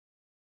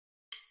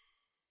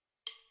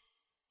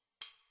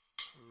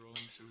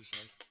Bulan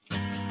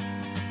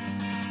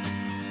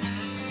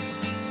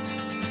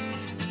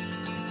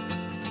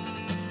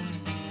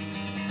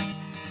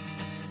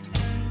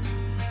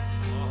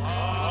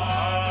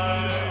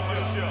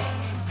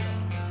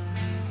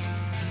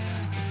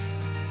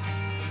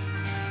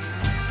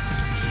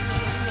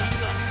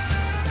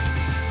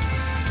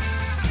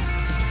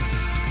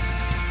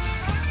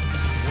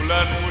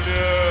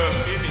mulia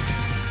ini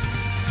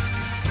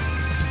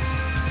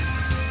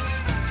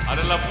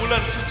adalah bulan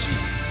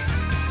suci.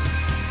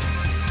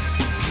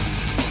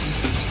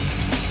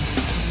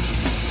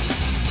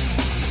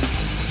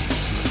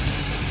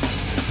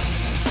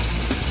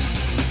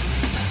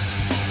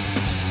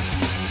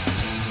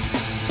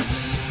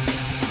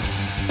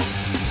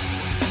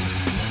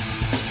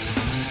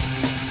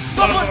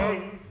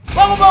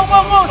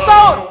 Bangun,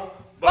 sahur!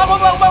 Bangun,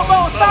 sahur!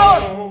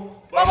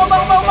 Bangun,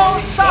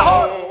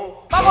 sahur!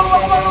 Bangun,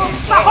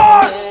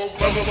 sahur!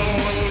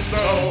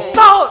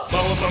 Sahur!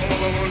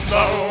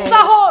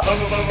 Sahur!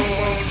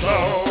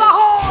 Sahur! Kenapa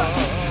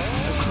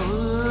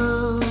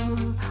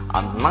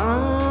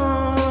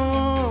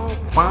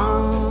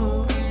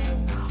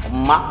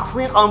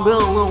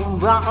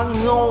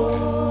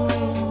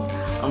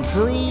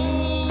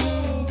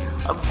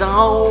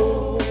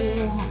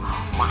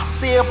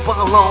masih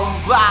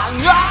belum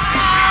bangun?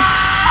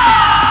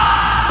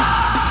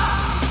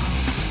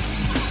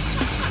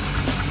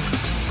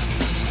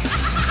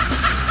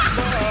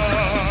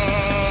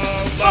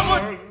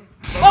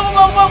 Atau masih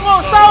belum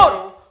bangun?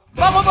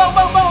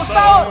 Bangun,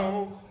 sahur!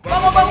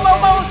 Bangun,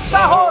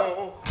 sahur!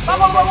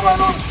 Bangun,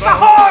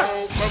 sahur!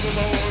 Bangun,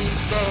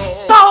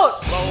 sahur!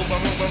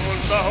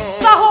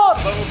 Sahur! Sahur!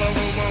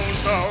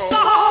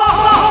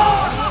 Sahur!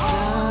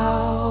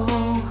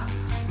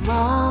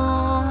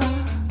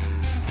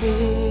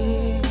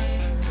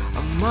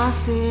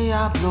 Masih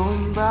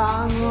belum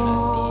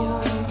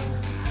bangun.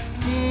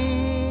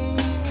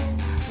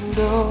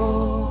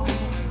 Tidur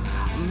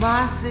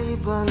masih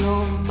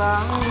belum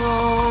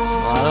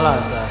bangun.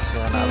 Alah,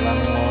 Sasa nak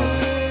bangun.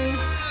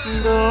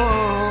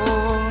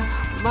 Tidur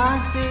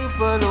masih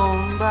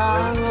belum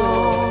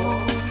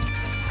bangun.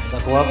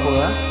 Tak kuat apa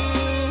lah.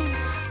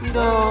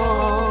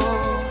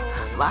 Tidur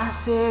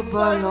masih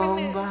belum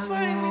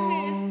bangun.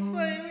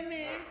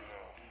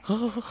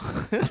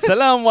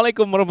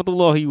 Assalamualaikum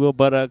warahmatullahi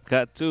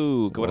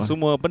wabarakatuh. Kepada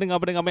semua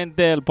pendengar-pendengar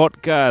Mental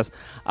Podcast,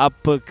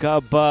 apa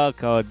khabar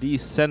kau di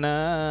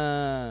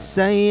sana?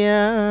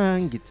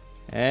 Sayang gitu.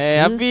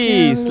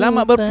 Hafiz,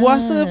 selamat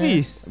berpuasa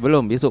Hafiz.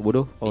 Belum, besok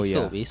bodoh. Oh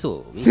ya.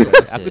 Besok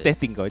Aku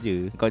testing kau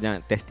je. Kau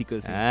jangan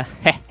testicles.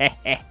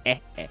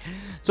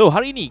 So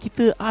hari ni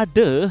kita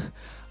ada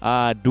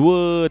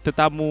dua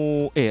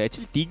tetamu,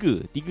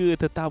 tiga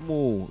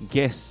tetamu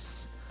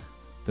guest.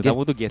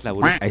 Tetamu tu guest lah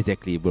bodoh.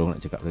 Exactly, bro nak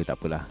cakap tapi tak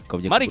apalah.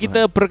 Kau Mari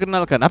kita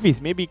perkenalkan.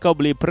 Hafiz, maybe kau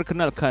boleh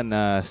perkenalkan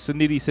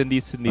sendiri.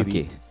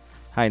 Okay.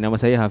 Hai, nama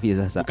saya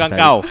Hafiz Azhar. Bukan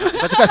kau.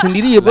 Kau cakap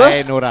sendiri apa?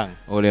 Lain orang.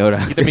 Oleh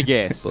orang. Kita punya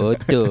guest.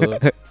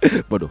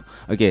 Bodoh.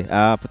 Okay,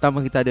 pertama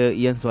kita ada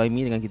Ian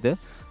Suhaimi dengan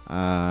kita.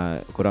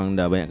 Korang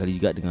dah banyak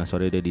kali juga dengar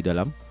suara dia di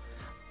dalam.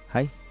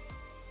 Hai.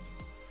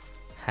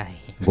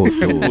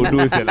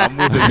 Bodoh saya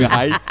lama saya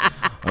hai.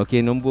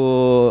 Okay,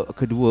 nombor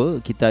kedua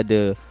kita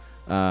ada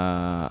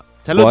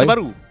Calon Boy.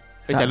 terbaru.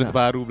 Tak. Calon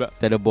terbaru pula.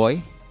 kita ada Boy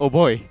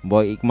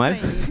Boy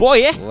Iqmal.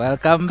 Boy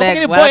Welcome Kau back,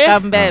 panggil dia boy,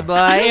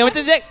 boy.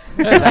 macam Jack.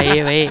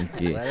 Baik.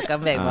 Okay.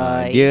 Welcome back,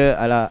 boy. Dia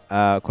adalah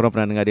korang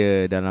pernah dengar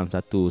dia dalam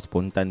satu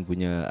spontan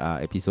punya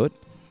episod.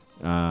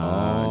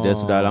 Dia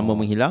sudah lama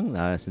menghilang.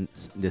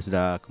 Dia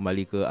sudah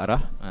kembali ke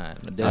arah.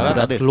 Dia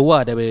sudah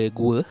keluar daripada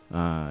gua.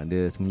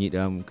 Dia sembunyi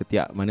dalam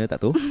ketiak mana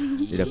tak tahu.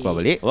 Dia dah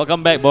keluar balik. Welcome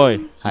back boy.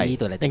 Hai.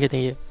 Itulah. Thank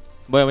you.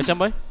 Boy macam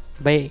boy?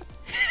 Baik.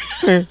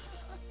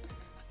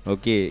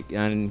 Okey,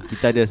 dan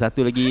kita ada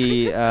satu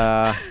lagi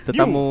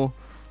tetamu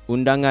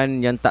undangan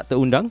yang tak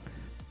terundang.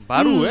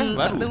 Baru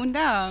Tak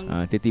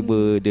terundang.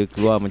 Tiba-tiba dia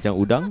keluar macam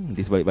udang di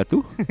sebalik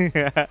batu.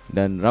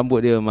 Dan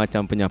rambut dia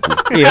macam penyapu.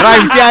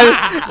 Rhyme sial.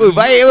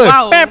 Baik pun.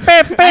 Wow.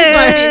 Nice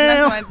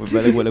one.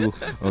 Buat lagu.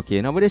 Okey,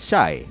 nama dia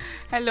Shy.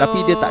 Hello.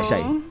 Tapi dia tak shy.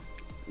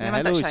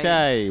 Memang Hello tak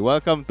Shy.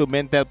 Welcome to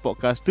Mental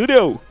Podcast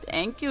Studio.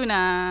 Thank you,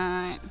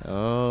 Nat.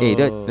 Oh.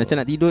 Dia macam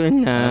nak tidur kan.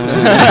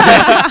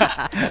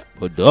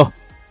 Bodoh.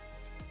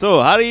 So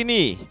hari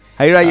ini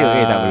Hari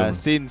Raya tak belum.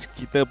 since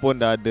kita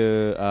pun dah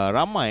ada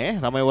ramai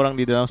orang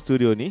di dalam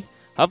studio ni.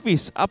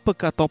 Hafiz,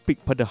 apakah topik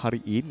pada hari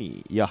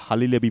ini? Ya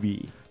Halila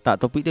Bibi.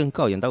 Tak, topik dia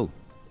engkau yang tahu.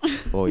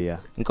 Oh ya.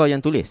 Engkau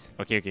yang tulis.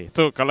 Okay.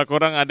 So kalau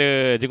korang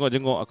ada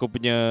jenguk-jenguk aku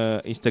punya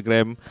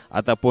Instagram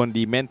ataupun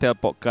di Mental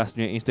Podcast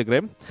punya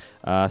Instagram,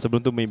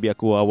 sebelum tu maybe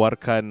aku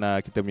awarkan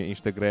kita punya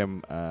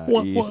Instagram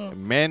is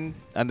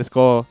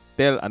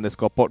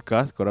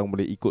men_tel_podcast. Korang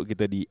boleh ikut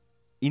kita di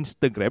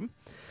Instagram.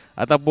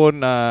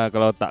 Ataupun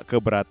kalau tak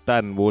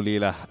keberatan,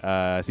 bolehlah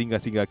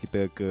singgah-singgah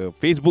kita ke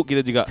Facebook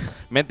kita juga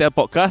Mental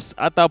Podcast.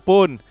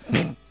 Ataupun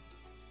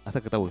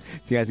asal ketawa,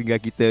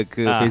 Singgah-singgah kita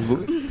ke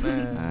Facebook.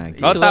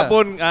 kalau tak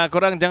pun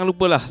korang jangan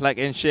lupalah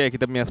like and share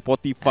kita punya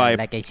Spotify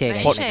Like and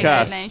share.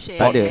 podcast. Like and share.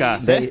 Tak ada.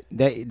 Podcast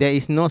There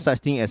is no such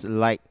thing as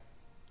like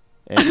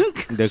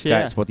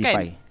dekat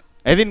Spotify.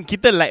 I think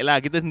kita like lah,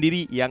 kita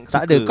sendiri yang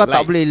Tak suka ada, kau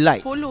tak like. boleh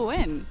like. Follow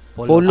kan.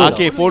 Follow.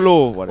 Okay,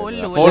 follow.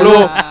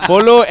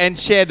 Follow and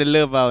share the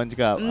love lah orang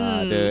cakap.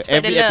 Spread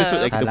Every the episode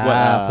love. yang kita buat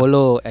lah.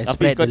 Follow and Tapi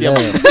spread kau the diam.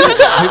 love.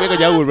 Tapi kau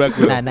jauh daripada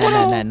aku.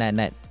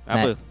 Nat.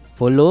 Apa?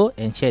 Follow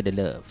and share the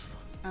love.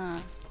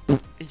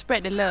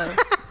 Spread the love.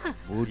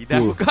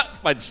 Lidah aku kat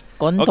sponge.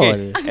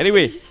 Kontol. Okay,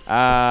 anyway,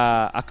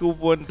 aku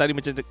pun tadi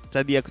macam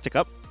tadi aku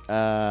cakap,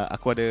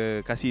 aku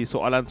ada kasih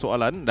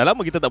soalan-soalan. Dah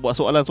lama kita tak buat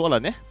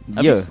soalan-soalan Ya,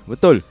 Habis.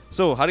 betul.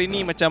 So hari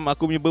ni macam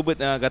aku punya bebet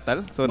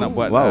gatal. So nak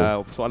buat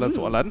wow.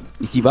 soalan-soalan.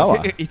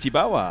 Ichibawa.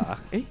 Ichibawa.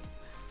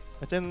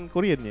 Macam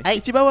Korean ni. Ai.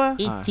 Ichibawa.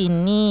 Ichi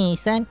ni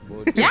san.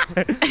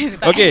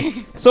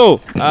 Okay, so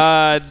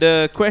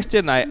the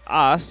question I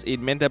asked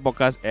in Mental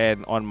Podcast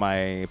and on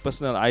my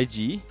personal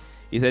IG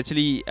is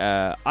actually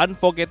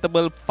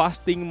unforgettable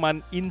fasting month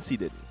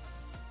incident.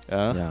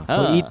 Ya.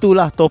 So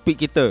itulah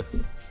topik kita.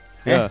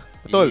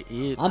 Betul.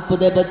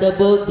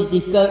 Unforgettable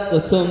physical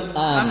kosong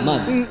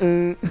aman.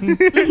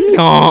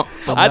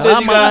 Ada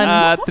juga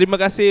terima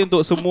kasih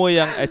untuk semua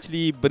yang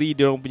actually beri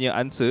diorang punya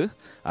answer.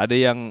 Ada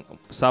yang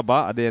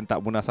sabar, ada yang tak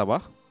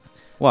munasabah.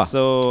 Wah.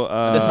 So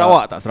Ada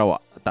Sarawak tak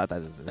Sarawak? Tak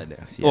ada.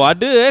 Sial.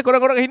 Ada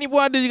korang-korang sini pun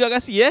ada juga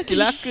kasih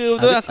celaka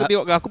betul. Aku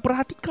tengok, aku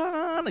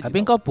perhatikan aja.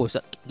 Habis kau post,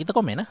 kita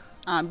komen lah.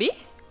 Habis?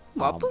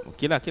 Buat apa?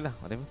 Okey lah. Fair,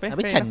 Habis fair,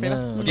 macam fair lah.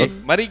 mana? Okay,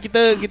 mari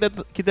kita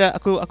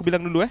aku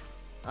bilang dulu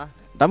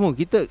Tamu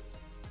kita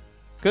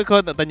kau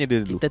nak tanya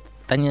dia dulu? Kita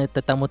tanya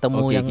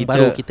tetamu-tamu okay, yang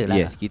baru kita lah.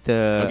 Yes,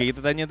 kita Okey, kita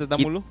tanya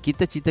tetamu dulu.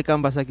 Kita ceritakan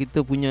pasal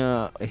kita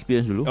punya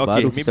experience dulu, Okay,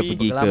 baru kita maybe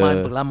pergi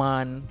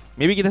Pengalaman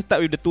Maybe kita start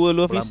with the tour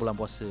dulu, Hafiz. bulan-bulan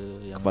puasa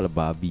yang kepala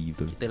babi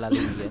betul. kita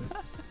lalui kan.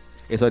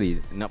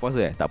 Sorry, nak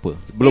puasa Tak apa.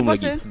 Belum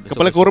lagi. puasa.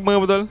 Kepala korma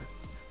betul.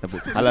 Tak apa.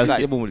 Halal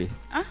sikit pun boleh.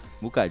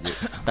 Buka je.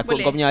 Takut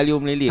Boleh. kau punya alio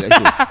meleleh kat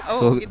situ.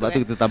 So gitu sebab tu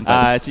kita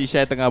tampal. Si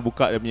Syai tengah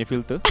buka dia punya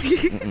filter.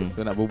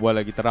 So nak berbual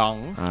lagi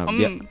terang.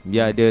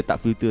 Biar dia tak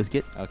filter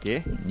sikit.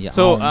 Okay. Ya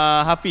So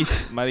Allah. Hafiz,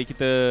 mari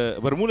kita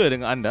bermula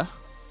dengan anda.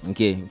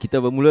 Okay,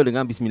 kita bermula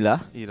dengan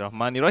bismillah.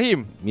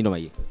 Bismillahirrahmanirrahim. Minum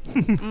air.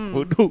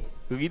 Bodoh.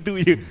 Begitu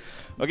je.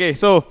 Okay,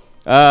 so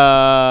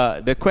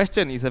the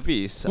question is,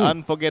 Hafiz,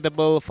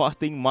 unforgettable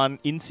fasting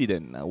month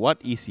incident. What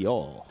is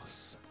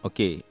yours?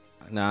 Okay,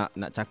 nak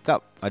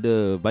cakap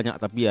ada banyak,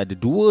 tapi ada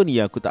dua ni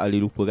yang aku tak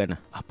boleh lupakan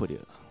lah. Apa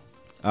dia?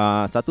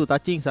 Satu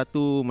touching,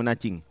 satu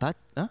menacing.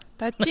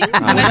 Touching?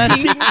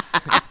 Menacing?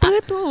 Apa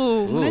tu?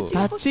 Menacing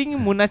apa? Cacing,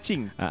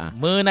 munacing.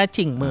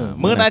 Menacing.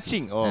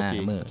 Menacing. Oh,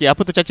 okay. me. Okay, apa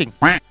tu cacing?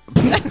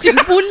 Touching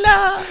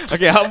pula.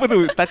 Okay, apa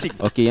tu touching?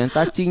 Okay, yang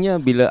touchingnya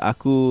bila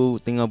aku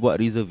tengah buat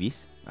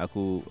reservist,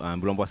 aku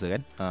bulan puasa kan,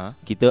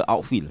 kita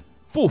outfield.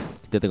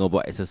 Kita tengah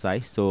buat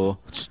exercise. So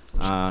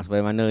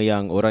sebagaimana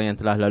yang orang yang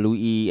telah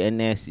lalui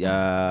NS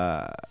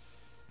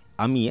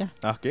Army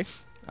Okay.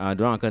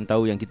 diorang akan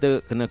tahu yang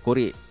kita kena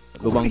korek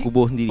lubang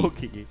kubur sendiri.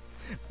 Okay.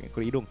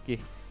 Korek hidung. Okay.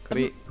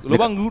 Korek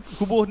lubang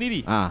kubur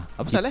sendiri.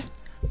 Apa pasal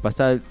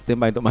Pasal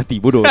tembak untuk mati.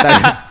 Bodoh tak.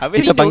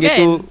 Habis Kita tidur panggil kan?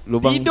 tu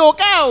lubang tidur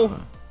kau.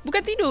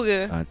 Bukan tidur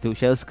ke? tu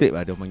shell scrape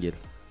dia panggil.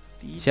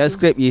 Shell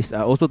scrape is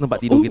also tempat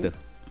tidur kita.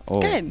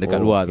 Kan?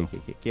 Dekat luar tu.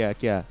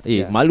 Kia.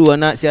 Malu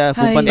anak Syah,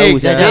 perempuan Hai. tahu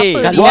Syah. Hey,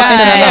 Kat apa? luar kan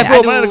Hai, bro,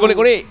 aduh. mana ada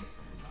korek-korek.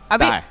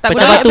 Habis Tak, tak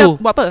pecah guna batu.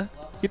 buat apa?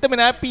 Kita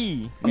main api,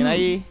 main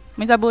air.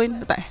 Main sabun?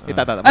 Tak.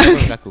 Tak, main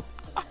kat aku.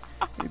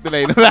 Itu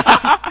lain lah.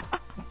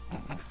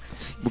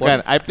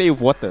 Bukan, I play with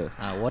water.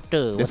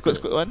 Water. The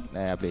squirt one,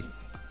 I play.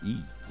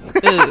 Eh,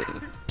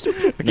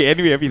 Okay,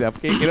 anyway, Hafiz lah.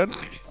 Okay, kira on.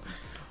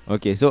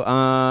 Okay, so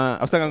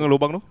Apa sangat dengan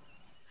lubang tu?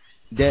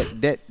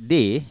 that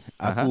day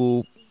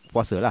aku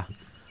puasa lah.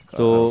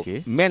 So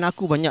Okay. man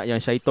aku banyak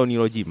yang syaitan ni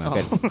rojim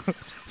kan.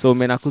 So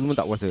man aku semua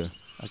tak puasa.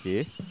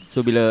 Okay.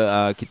 So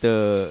bila kita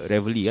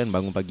reveille kan,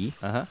 bangun pagi,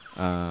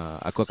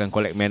 aku akan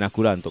collect man aku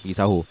lah untuk pergi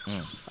sahur.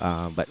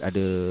 But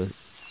ada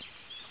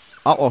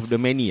out of the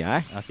many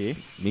Okay.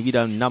 maybe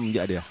dalam 6 je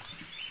ada.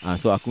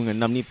 So aku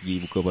dengan 6 ni pergi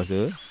buka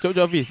puasa. Jom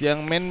Hafiz,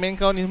 yang man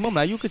kau ni semua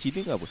Melayu ke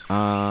Cina ke apa?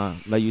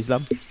 Melayu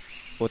Islam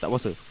Oh, tak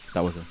puasa?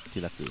 tak puasa.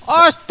 Celaka.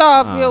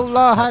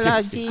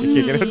 Astagfirullahaladzim.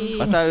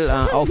 Pasal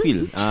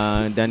outfield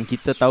dan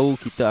kita tahu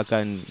kita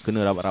akan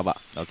kena rabak-rabak.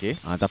 Okay.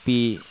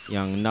 Tapi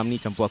yang 6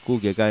 ni campur aku,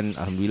 kira kan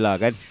alhamdulillah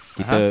kan.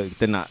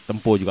 Kita nak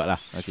tempur jugalah.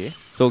 Okay.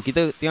 So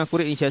kita tengah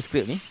korek ni shell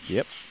scrape ni.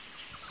 Yep.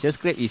 Shell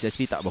scrape is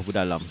actually tak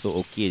berapa dalam. So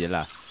okay je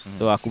lah.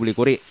 So aku boleh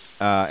korek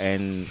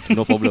and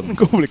no problem.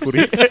 Kau boleh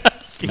korek.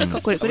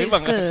 Kau korek-korek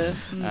Memang suka.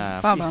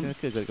 Faham?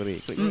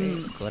 Korek.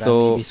 Korang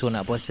So- ni besok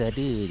nak puasa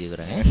ada je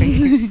korang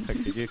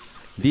Okay.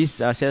 This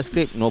shell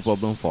scrape no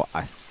problem for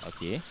us.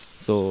 Okay.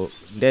 So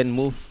then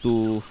move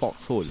to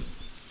foxhole.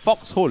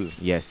 Foxhole.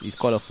 Yes, it's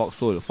called a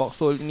foxhole.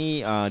 Foxhole ni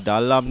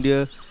dalam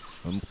dia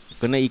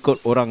kena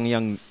ikut orang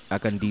yang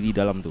akan diri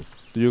dalam tu.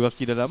 7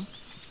 kaki dalam.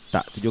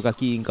 Tak, 7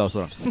 kaki engkau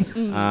seorang.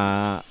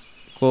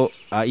 Kau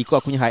ikut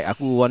aku punya height,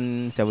 aku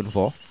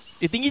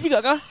 174. Tinggi juga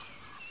kah?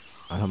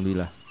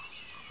 Alhamdulillah.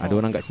 Ada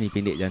orang kat sini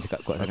pendek, jangan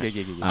cakap kuat sangat.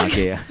 Okay.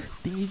 Okay.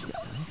 Tinggi juga.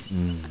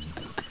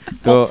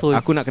 So Foxhole.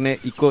 aku nak kena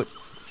ikut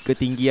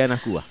ketinggian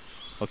aku lah.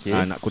 Okay.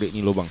 Nak korek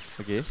ni lubang.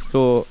 Okay.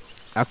 So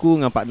aku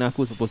dengan partner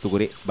aku supposed to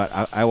korek, but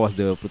I was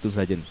the platoon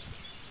sergeant.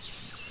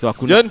 So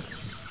aku John.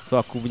 So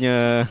aku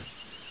punya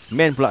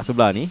man pula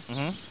sebelah ni,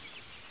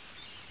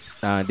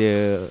 dia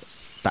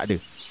tak ada.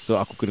 So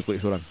aku kena korek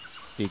seorang.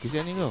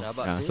 Kesian ni kau.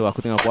 So aku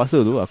tengah puasa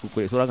tu, aku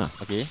korek seorang lah.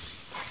 Okay.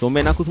 So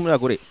man aku semua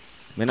dah korek.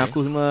 Man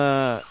aku semua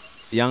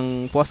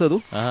yang puasa tu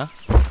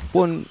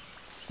pun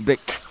break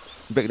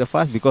the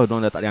fast because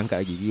diorang dah tak boleh angkat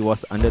lagi. We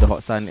was under the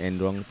hot sun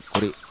and diorang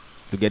korek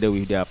together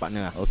with their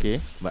partner lah. Okay.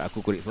 But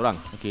aku korek seorang.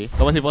 Okay.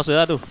 Kau masih puasa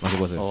lah tu? Masih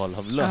puasa. Oh,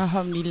 Alhamdulillah.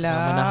 Alhamdulillah.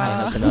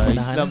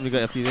 Islam juga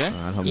Hafiz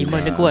Alhamdulillah. Iman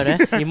dia kuat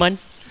Iman.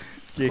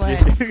 Okay.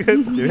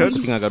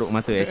 Aku tengah garuk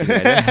mata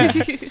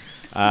actually.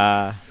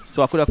 So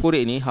aku dah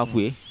korek ni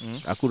halfway.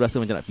 Aku rasa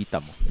macam nak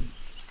pitam.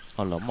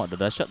 Alamak,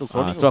 dah dahsyat tu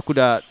kau ni. So aku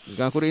dah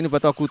dengan korek ni, lepas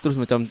tu aku terus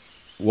macam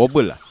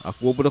wobble lah.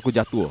 Aku wobble, aku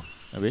jatuh.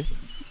 Habis?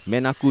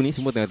 Man aku ni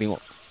semua tengah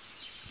tengok.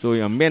 So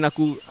yang man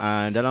aku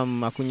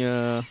dalam aku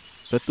punya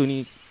platoon ni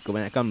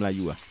kebanyakan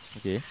Melayu lah.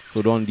 Okay.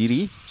 So diorang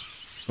diri,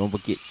 diorang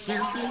pekik.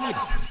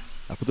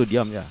 Aku tu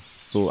diam je.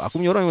 So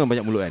aku punya orang memang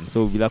banyak mulut kan.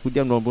 So bila aku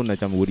diam, diorang pun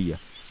macam worry lah.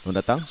 Diorang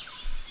datang,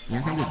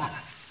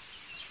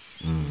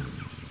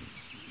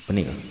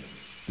 pening lah.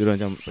 Dia orang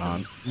macam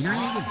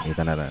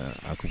tak nak.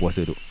 Aku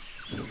puasa duk.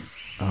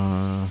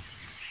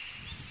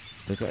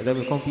 Cakap dah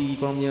kau pergi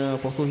korang punya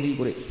poso sendiri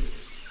korek.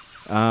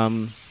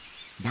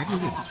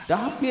 Dah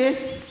habis.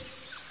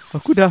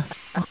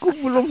 Aku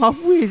belum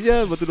habis je.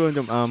 Lepas tu dia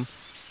macam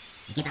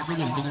kita tak apa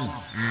je macam ni.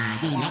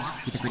 Dia relax,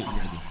 kita korek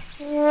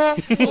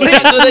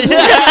dulu aja.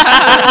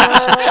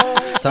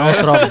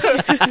 Sounds wrong.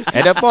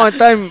 At that point of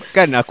time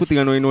kan, aku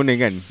tengah noneng-noneng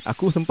kan.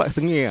 Aku sempat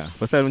sengih lah.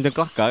 Pasal macam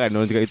kelakar kan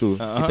orang cakap itu.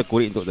 Kita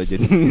korek untuk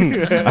tajen.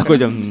 Aku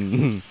macam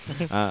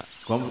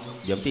korang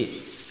jam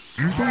tik.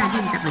 Apa lagi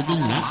tak apa je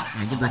relax.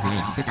 Dia puasa.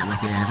 Kita tak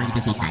puasa apa,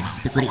 kita setan.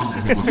 Kita korek dulu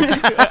saja.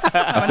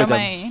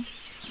 Ramai-ramai.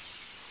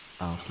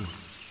 Okay.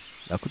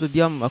 Aku tu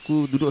diam,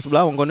 aku duduk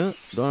sebelah orang corner.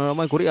 Diorang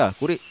ramai korek lah.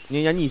 Korek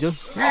nyanyi je.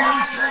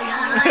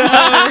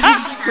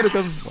 Aku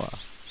macam wah.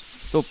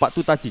 So part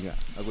tu touching lah.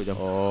 Aku macam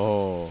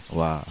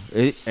wah.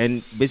 And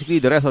basically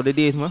the rest of the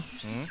day semua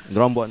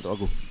diorang buat untuk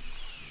aku.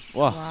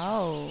 Wah.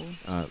 Wow.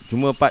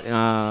 Cuma part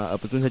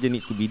platoon saja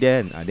need to be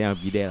there kan. Dia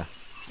be there lah.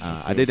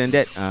 Other than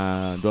that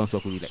diorang suruh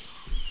aku relax.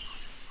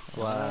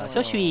 Wah,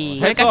 so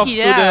sweet. Hands off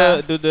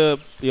to the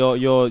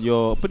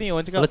your apa ni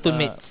orang cakap? Platoon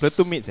mates.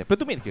 Platoon mates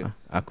Platoon mates ke?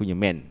 Aku punya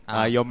man.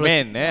 Your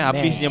man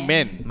Habisnya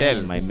man.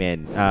 Tell My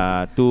man.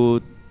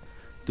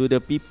 To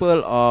the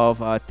people of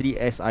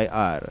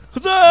 3SIR.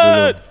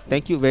 Khuzat.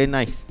 Thank you very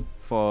nice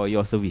for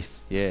your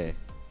service. Yeah.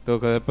 Tu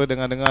apa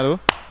dengar-dengar tu.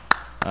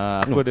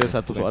 Aku ada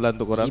satu soalan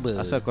untuk korang.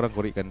 Tiba. Asal korang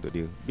korekkan untuk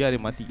dia. Biar dia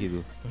mati je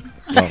tu.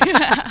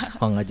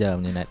 Orang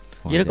ajar punya Nat.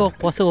 Kira kau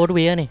puasa all the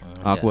way lah ni.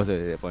 Aku rasa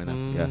at that point lah.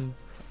 Ya.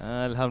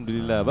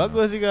 Alhamdulillah.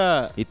 Bagus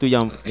juga. Itu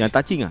yang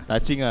touching lah.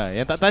 Touching ah.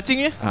 Yang tak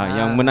touching ya?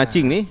 Yang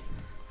menacing ni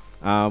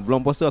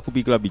belum puasa aku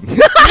pergi clubbing.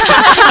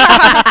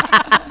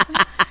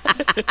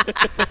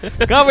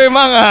 Kau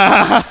memang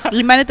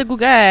Di mana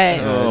tergugat?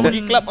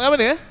 pergi club kat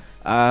mana?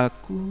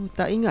 Aku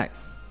tak ingat.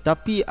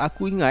 Tapi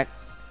aku ingat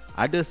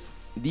ada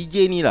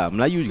DJ ni lah,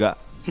 Melayu juga.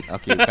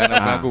 Okey,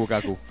 bukan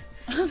aku.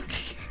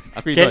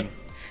 Aku Indon.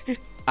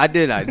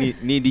 Ada lah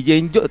ni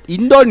DJ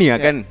Indon ni lah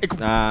kan.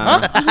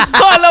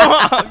 Kau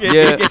alamak.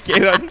 Dia- Okay.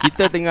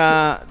 Kita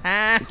tengah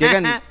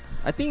kan,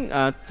 I think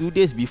 2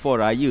 days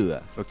before raya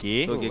lah.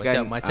 Okay. So,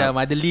 kan, Macam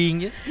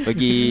modeling je.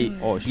 pergi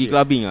pergi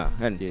clubbing lah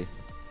kan.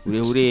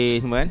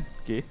 Hure-hure semua kan.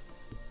 Okay.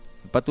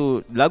 Lepas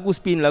tu lagu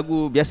spin,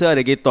 lagu biasa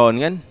ada Gaton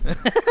kan.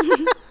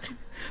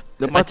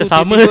 Lepas Macam tu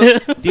sama.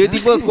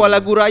 tiba-tiba keluar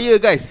lagu raya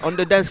guys on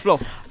the dance floor.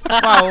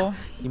 Wow.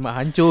 Imak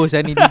hancur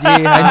saya ni DJ.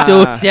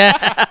 Hancur saya.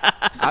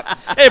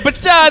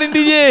 Pecah ni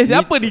DJ.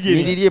 Siapa DJ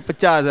Ni ni? DJ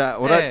pecah sah.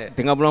 Orang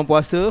tengah bulan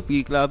puasa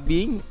pergi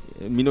clubbing,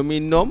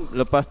 minum-minum,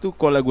 lepas tu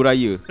call lagu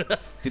raya.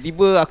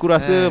 Tiba-tiba aku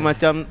rasa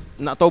macam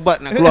nak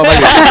taubat, nak keluar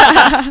balik.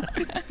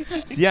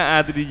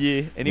 Siap tu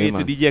DJ. Anyway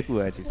Memang. tu DJ aku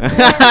lah.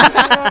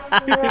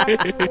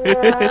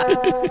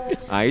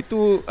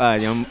 Itu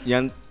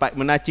yang part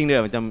menacing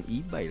dia macam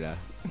ibai lah.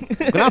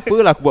 Kenapa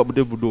lah aku buat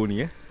benda-benda ni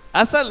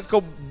Asal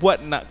kau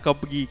buat nak kau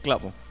pergi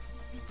club tu?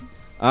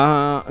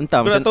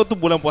 entah Kau dah macam tahu tu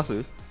bulan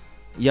puasa?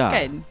 ya.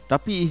 Kan?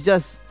 Tapi it's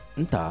just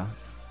entah.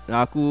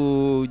 Aku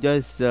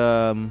just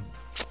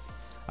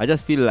I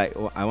just feel like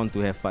I want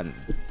to have fun.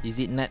 Is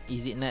it not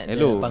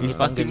Hello, it's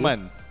fasting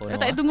month. Kau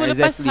tak tunggu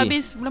lepas Exactly.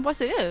 habis bulan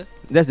puasa ke?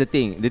 That's the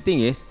thing. The thing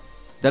is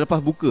dah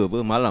lepas buka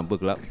apa malam apa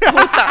kelab.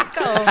 Otak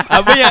kau.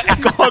 Apa yang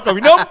alkohol kau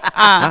minum?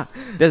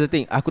 That's the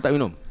thing. Aku tak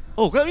minum.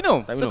 Oh, kau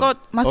minum? Tak So minum. kau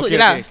masuk Okay,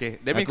 je lah. okay.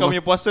 That means Aku kau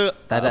punya puasa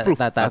Tak.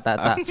 approve.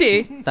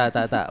 Cik.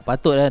 Tak.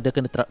 Patutlah dia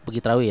kena pergi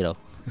tarawih tau.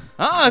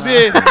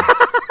 Cik.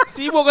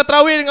 Sibuk kau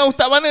terawih dengan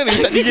ustaz mana ni?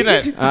 Ustaz DJ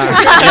Nat?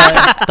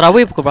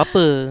 Terawih pukul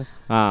berapa?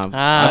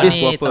 Habis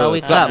Ni pukul apa?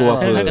 tarawih Club club.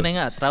 pukul apa? Kena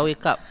ingat tarawih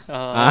club.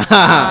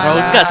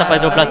 Terawih kat sampai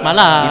 12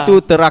 malam. Itu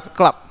terak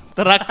club.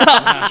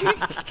 terakam.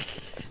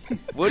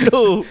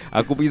 Bodoh.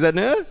 Aku pergi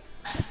sana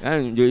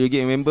kan,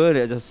 joget member,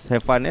 dia just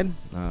have fun kan.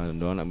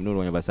 Diorang nak minum,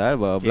 diorang yang pasal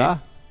bla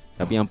bla.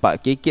 Tapi yang 4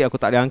 KK aku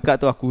tak ada angkat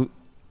tu, aku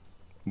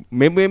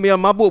Member-member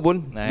yang mabuk pun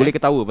Nah, boleh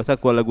ketawa pasal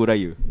keluar lagu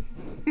raya.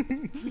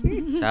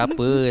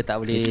 Siapa tak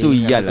boleh. Itu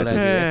iyalah lagu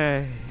tu.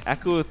 lagi.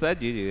 Aku saja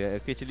je.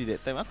 Aku actually that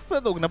time aku tak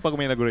tahu kenapa aku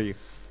main lagu raya.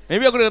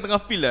 Maybe aku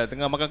tengah feel lah,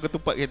 tengah makan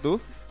ketupat gitu,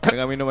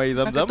 tengah minum air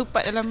Makan zam-zam.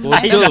 tupat dalam Oh,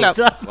 night itu. club.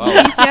 Wow.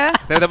 Please ya.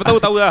 Tapi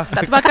tahu lah.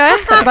 Tak terbakar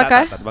Tak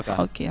terbakar Tak terbakar.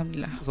 Okey,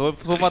 Alhamdulillah.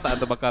 So far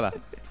tak terbakar lah.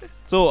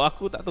 So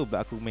aku tak tahu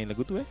aku main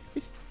lagu tu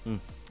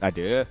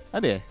Ada.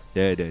 Ada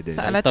Ada.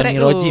 Salah Tony track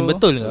tu. Rogin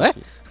betul ke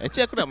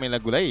Actually aku nak main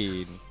lagu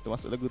lain.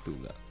 Termasuk lagu tu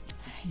pula.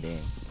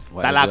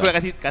 Buat Tak lah, lagu aku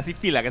nak kasih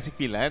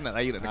feel lah nak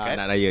raya nak dekat.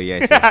 nak raya.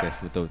 Yes.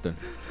 Betul.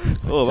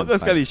 Oh, Macam bagus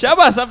fun. sekali.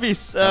 Syabas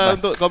Hafiz Syabas.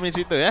 untuk kau punya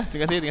cerita ya.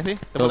 Terima kasih.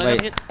 Tepuk tangan baik.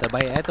 sikit.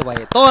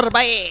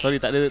 Terbaik. Sorry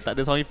tak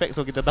ada sound effect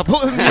so kita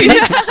tapuk.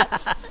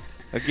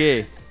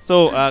 Okay.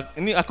 So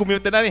ni aku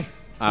punya turn ni.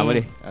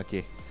 Boleh.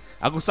 Okay.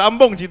 Aku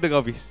sambung cerita kau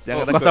Hafiz.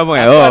 Jangan kau takut. sambung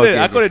Aku ada, okay.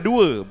 aku ada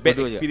 2 bad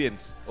dua je.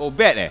 experience. Oh,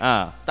 bad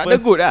Tak ada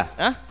First- good lah.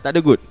 Tak ada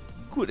good.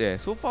 Good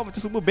So far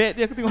macam semua bad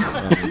dia aku tengok.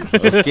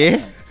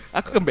 Okay.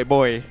 Aku kan bad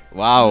boy.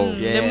 Wow.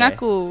 Yeah. Dia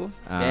mengaku.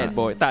 Bad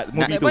boy. Tak,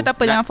 movie Tak tu. apa, tak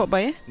apa, jangan fuck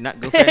boy. Nak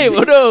Hey, girlfriend.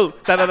 bodoh.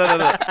 Tak.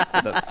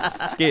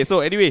 Okay, so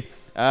anyway,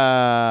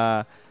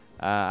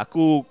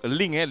 aku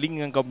link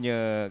dengan kau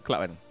punya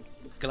club kan.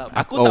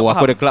 Aku tak faham.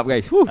 Aku ada club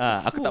guys.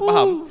 Aku tak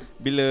faham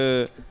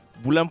bila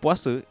bulan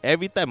puasa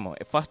every time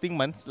fasting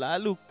month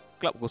selalu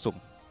club kosong.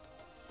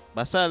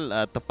 Pasal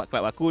tempat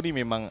club aku ni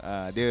memang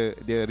dia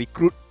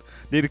recruit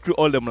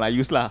all the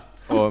Melayus lah.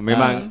 Oh,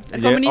 memang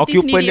Ada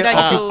community sendiri dia, lah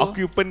gitu.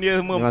 Occupant dia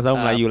semua Memang sama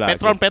Melayu lah.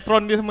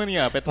 Patron dia semua ni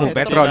lah.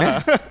 Patron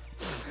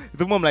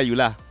Itu semua Melayu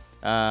lah.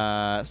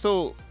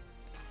 So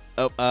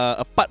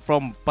apart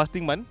from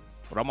fasting month,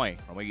 ramai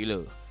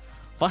gila.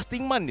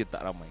 Fasting month dia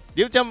tak ramai.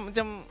 Dia macam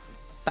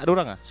tak ada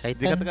orang lah.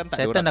 Dia katakan tak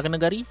ada Syaitan orang. dah kena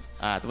gari.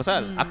 Tu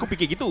pasal aku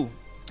fikir gitu.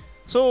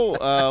 So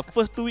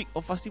first 2 week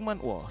of fasting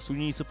month, wah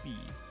sunyi sepi.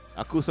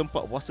 Aku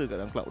sempat puasa kat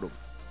dalam club tu.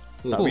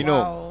 Tak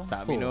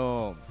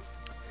minum.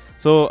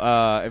 So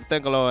every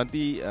time kalau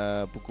nanti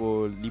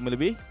pukul 5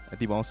 lebih,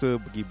 nanti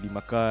bouncer pergi beli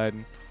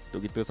makan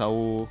untuk kita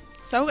sahur.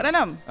 Sahur kat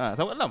dalam.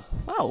 Sahur kat dalam.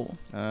 Wow.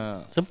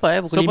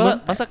 Sempat pukul So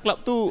 5. pasal club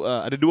tu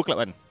ada 2 club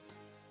kan.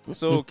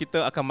 So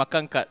kita akan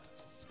makan kat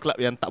club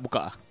yang tak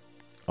buka.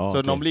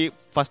 So normally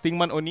fasting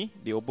month only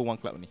dia open one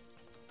club ni.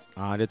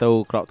 Dia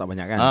tahu crowd tak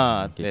banyak kan.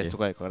 Yes,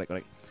 correct.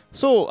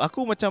 So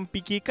aku macam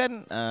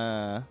fikirkan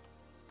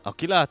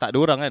okay lah tak ada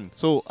orang kan.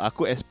 So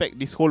aku expect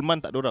this whole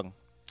month tak ada orang.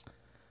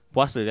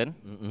 Puasa kan.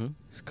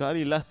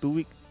 Sekali last 2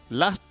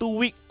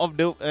 week of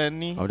the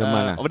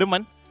of the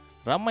month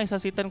ramai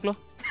sasetan keluar.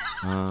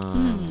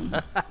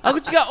 Aku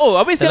cakap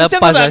habis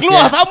siang-siang Terlepas tak lah,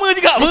 keluar siang. sama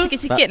juga apa.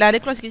 Sikit-sikit lah. Dia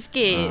keluar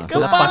sikit-sikit.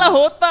 Kepala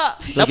otak.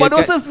 Dapat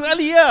dosa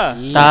sekali lah.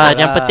 Tak,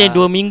 yang penting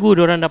 2 minggu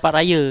diorang dapat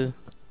raya.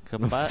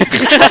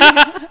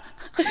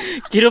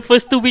 Kira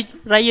first 2 week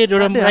raya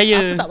diorang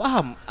raya. Aku tak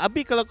faham.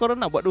 Habis kalau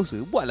korang nak buat dosa,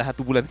 buatlah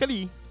 1 bulan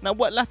sekali. Nak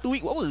buat last 2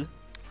 week buat apa?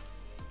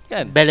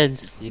 Kan?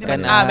 Balance.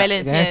 Ikan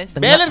balance, yes.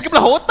 Balance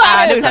kepala otak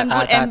Dia je. macam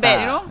good and bad,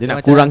 you know. Dia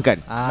nak kurangkan.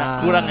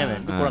 Nak kurang kan?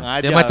 Dia kurang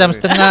ajar. Dia macam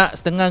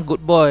setengah good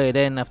boy,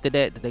 then after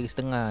that lagi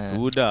setengah.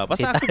 Sudah.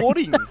 Pasal aku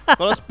boring.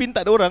 Kalau spin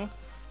tak ada orang,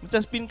 macam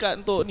spin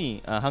kat untuk ni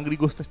Hungry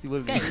Ghost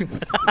Festival ni.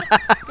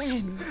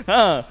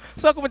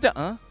 So aku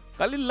macam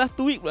kali last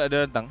 2 week pula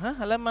dia datang.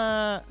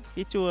 Alamak,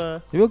 kecoh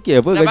lah. Tapi okey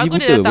apa, gaji bagus dia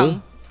buta apa. datang.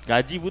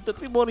 Gaji buta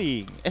tapi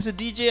boring. As a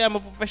DJ, I'm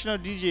a professional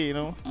DJ, you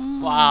know.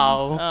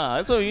 Wow.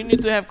 So you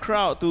need to have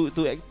crowd to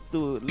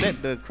let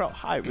the crowd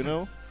hype, you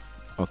know.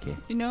 Okey.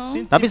 You know.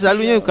 Tapi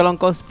selalunya kalau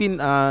kau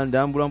spin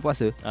dalam bulan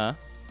puasa,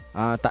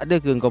 Ah, tak ada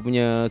ke kau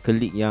punya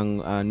colleague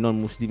yang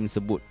non-Muslim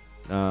sebut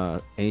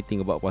anything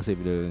about puasa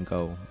bila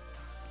kau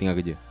tinggal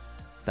kerja?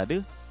 tak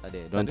ada.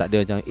 Diorang tak ada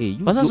macam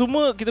you Pasal look-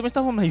 semua kita mesti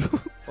tahu Melayu.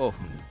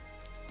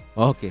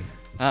 okey.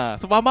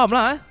 So faham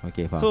lah.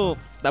 Okey, faham. So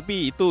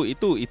tapi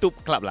itu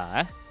club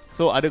lah.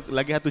 So ada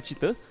lagi satu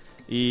cerita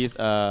is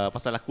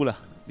pasal aku lah,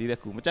 diri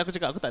aku. Macam aku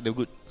cakap aku tak ada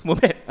good, semua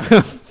bad.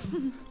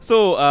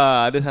 So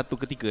ada satu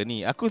ketika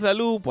ni aku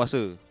selalu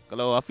puasa.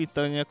 Kalau Hafiz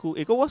tanya aku,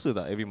 kau puasa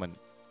tak every month?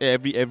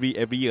 Every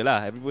year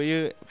lah. Every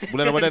year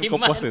bulan Ramadan Every kau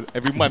month. puasa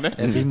every month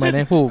Every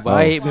month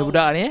baik punya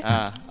budak ni.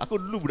 Aku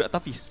dulu budak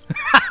Hafiz.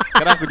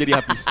 Sekarang aku jadi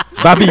Hafiz.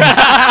 Babi.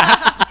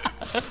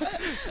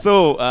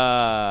 So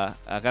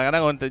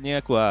kadang-kadang orang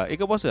tanya aku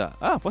kau puasa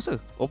tak? Puasa.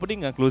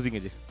 Opening dan closing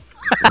aja.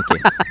 Okey.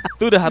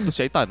 Tu dah hatu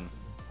syaitan.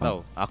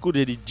 Tahu. Aku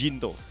jadi jin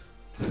tu.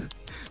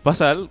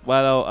 Pasal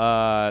walau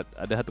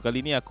ada satu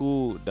kali ni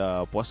aku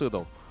dah puasa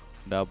tau.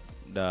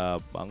 Dah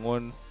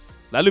bangun.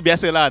 Lalu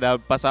biasalah dah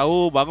pas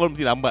sahur bangun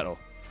mesti lambat tau.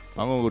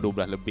 Bangun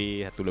 12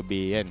 lebih, 1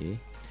 lebih kan. Okey.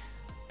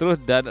 Terus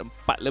dah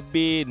 4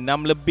 lebih,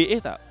 6 lebih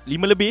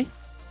 5 lebih.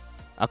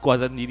 Aku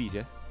azan diri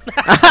je.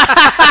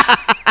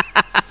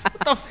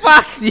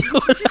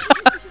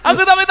 Aku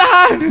tak boleh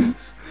tahan.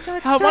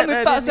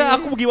 Mana tak saya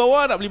aku pergi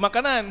bawah nak beli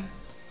makanan.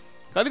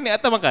 Kali ni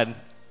atas makan.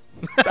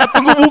 Tak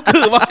tunggu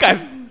buka makan.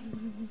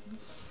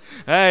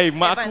 Hai,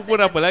 mak aku pun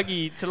apa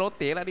lagi?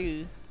 Celoteh lah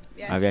dia.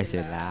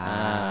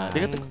 Biasalah.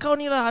 Dia kata kau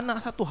ni lah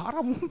anak satu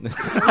haram.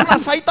 Anak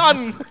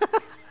syaitan.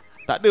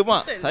 Tak ada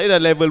mak. Saya dah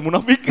level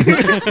munafik.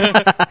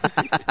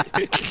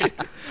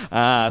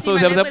 So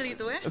Si siapa-siapa level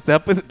itu,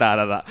 tak.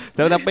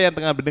 Siapa-siapa yang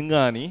tengah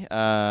mendengar ni,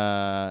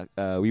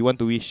 we want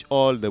to wish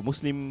all the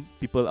Muslim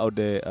people out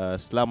there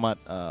selamat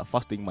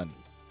fasting month.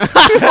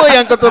 Oh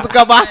yang kau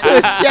tukar bahasa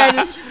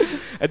sial.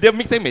 Dia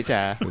mix and match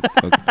lah.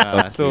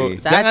 So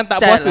Okay. jangan tak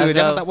Cacat puasa, lah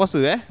jangan kau. tak puasa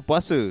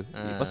puasa.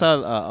 Pasal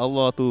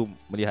Allah tu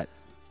melihat.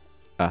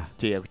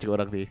 Cik aku cakap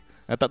orang ni.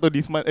 Tak tahu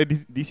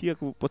this year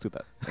aku puasa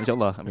tak?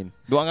 InsyaAllah, amin.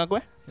 Doa dengan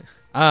aku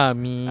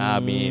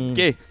Amin.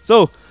 Okay,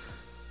 so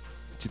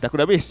cerita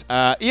aku dah habis.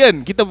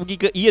 Ian, kita pergi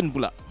ke Ian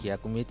pula. Okay,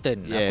 aku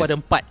Milton. Yes. Aku ada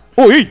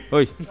 4. Oi,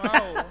 Wow.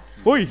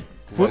 oi,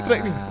 full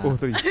track ni. Oh,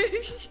 sorry.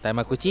 Time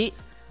aku cik.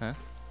 Ha?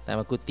 Time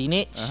aku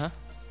teenage.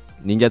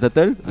 Ninja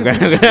Turtle? Bukan.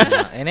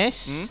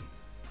 NS.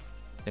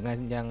 Dengan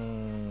yang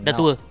Dah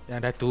tua. Yang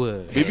dah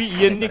tua. Maybe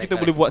Ian ni kita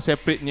boleh buat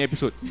separate ni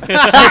episode.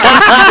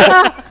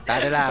 Tak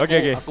adalah.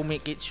 Okay. Aku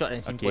make it short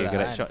and simple Okay,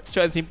 lah. correct.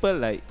 Short and simple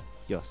like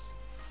yours.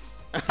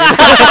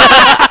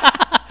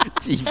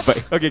 Cibai.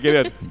 Okay, carry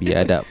on.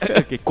 Biadab.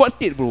 Okay, kuat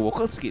sikit bro.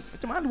 Kuat sikit.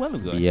 Macam malu-malu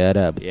kau.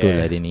 Biadab. Betul Yeah.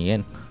 lah dia ni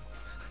kan.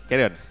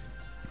 Carry on.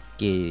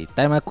 Okay,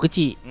 time aku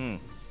kecil.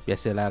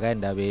 Biasalah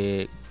kan, dah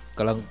habis.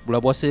 Kalau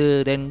bulan puasa,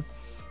 then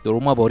duduk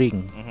rumah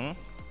boring.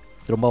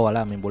 Turun bawah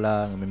lah, main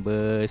bola dengan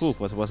members.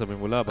 Puasa-puasa main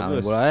bola Main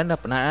bagus. bola kan, dah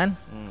penat kan.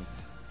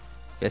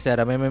 Biasa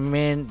dah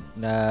main-main.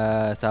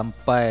 Dah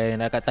sampai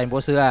dah kat time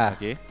puasa lah.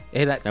 Okay.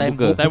 Nak Time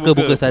time buka.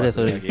 buka sorry.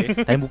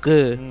 Okay. Time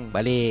buka.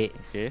 Balik.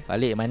 Okay.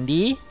 Balik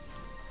mandi.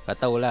 Kau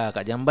tahulah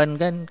kat jamban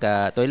kan,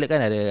 kat toilet kan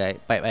ada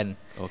pipe kan.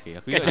 Okay,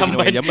 aku Kat ingat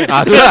jamban. jamban.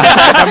 Tu lah.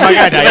 Jamban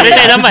kan. Ada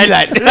tak jamban?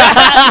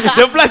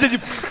 Dia flash je.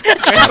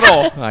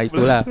 Metro.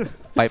 Itulah.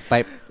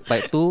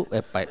 Pipe tu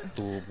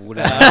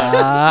pula.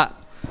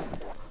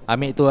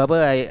 Ambil tu apa,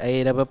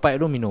 air daripada pipe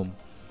tu minum.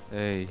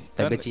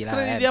 Time kecil lah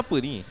kan. Dia apa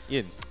ni,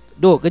 Ian?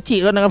 Duk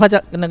kecil kau kena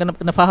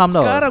faham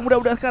tau. Sekarang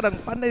budak-budak sekarang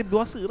pandai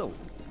berdosa tau.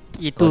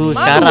 Itu Malu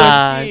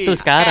sekarang. sikit. Itu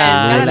sekarang.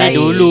 Sekarang Lain lain.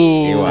 dulu.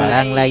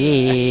 Sekarang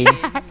lain.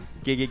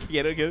 Okay.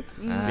 Okay.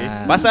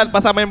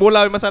 Pasal main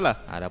bola main masalah.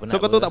 Dah penat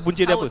So kau tahu apa. tak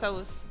punca dia apa?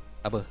 Saus.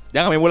 Apa?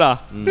 Jangan main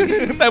bola.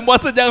 Time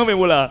puasa jangan main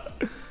bola.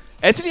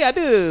 Actually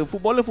ada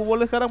footballer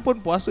sekarang pun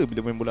puasa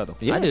bila main bola tau.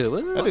 Ada apa?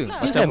 Ada.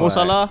 Still Macam time Mo what?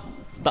 Salah,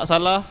 tak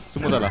salah,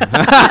 semua salah.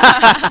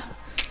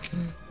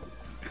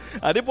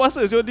 Dia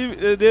puasa, so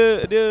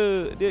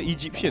dia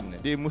Egyptian,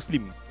 dia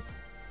Muslim.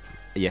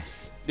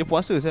 Yes. Dia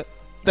puasa.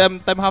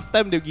 Time half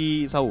time dia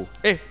pergi sahur.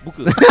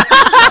 Buka.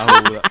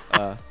 Sahur.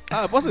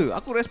 Puasa.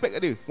 Aku respect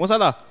kat dia. Mo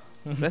Salah.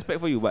 Respect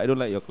for you but I don't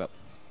like your club.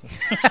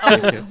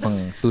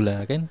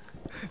 Itulah kan.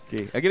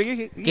 Okay.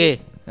 Lagi. Okay.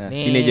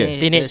 Ni teenager.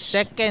 Teenage. the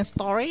second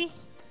story.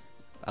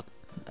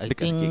 I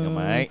Dekat think sikit dengan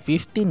mic.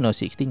 15 or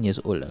 16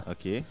 years old lah.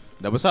 Okay.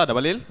 Dah besar, dah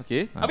balil.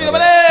 Okay. Habis dah dah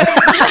balil.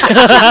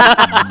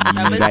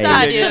 Dah besar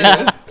dia.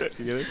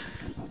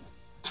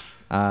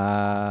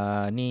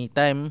 Ni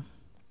time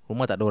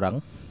rumah tak ada orang.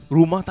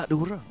 Rumah tak ada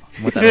orang.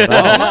 Rumah tak ada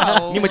orang.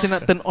 Wow. Ni macam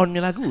nak turn on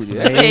ni lagu je.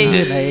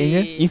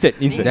 Lainnya. Insert.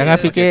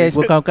 Jangan fikir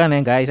bukan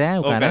guys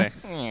bukan bukan,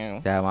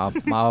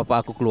 Mak bapak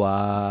aku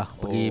keluar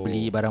pergi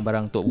beli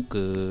barang-barang untuk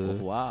buka.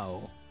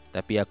 Wow.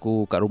 Tapi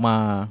aku kat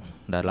rumah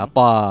dah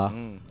lapar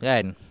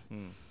kan.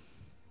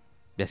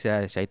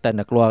 Biasa syaitan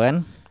dah keluar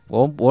kan.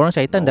 Orang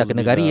syaitan dah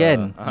kena gari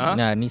kan. Aha.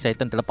 Nah, ni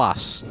syaitan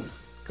terlepas.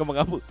 Kau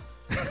makan apa?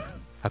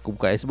 Aku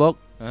buka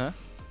Xbox, Ha?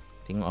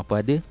 tengok apa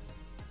ada.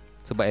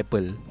 Sebab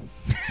Apple.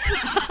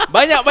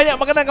 Banyak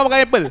makanan kau makan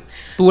apple.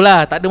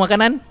 Itulah, tak ada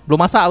makanan, belum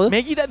masak apa.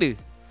 Maggi tak ada.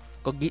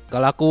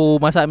 Kalau aku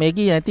masak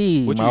Maggi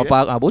nanti Bocil, mak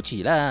bapak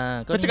bocil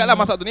lah. Kau cakap lah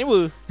masak tu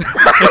neighbor.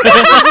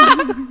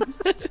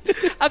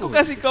 Aku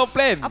kasih kau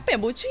plan. Apa yang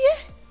bocor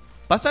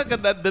Pasal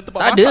kan ada tempat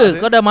Tak masak. ada,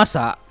 kau dah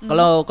masak.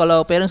 Kalau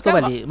parents kau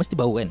Kan balik mesti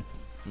bau kan.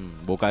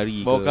 Bau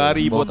kari Bau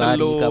kari, bau Bau kari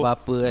telur. ke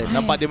apa kan.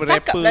 Nampak dia Cakap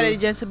merapper. lah dari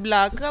jam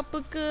sebelah ke apa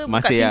ke. Buka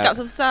Masih tingkap lah.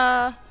 sebesar.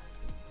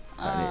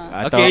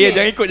 Atau Okay,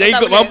 jangan ikut.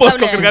 Tak boleh, Mampus tak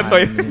kau boleh. kena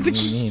kantoi.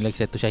 Ni lagi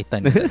satu syaitan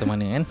tak tahu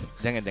mana kan.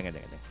 Jangan.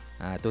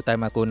 Tu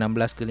time aku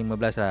 16 ke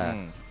 15 lah.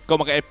 Kau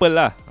makan apple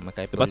lah.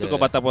 Makan apple. Lepas tu kau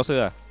batal puasa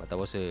lah. batal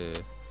puasa.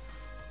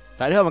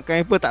 tak ada makan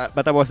apple tak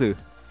batal puasa.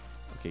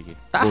 Okay.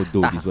 Tak.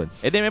 Bodoh this one.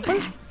 Adam apple?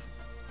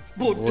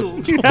 Bodoh.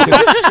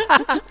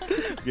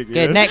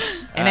 Okay,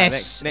 next.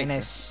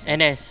 next.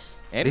 NS.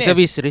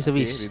 Reservis. Okay,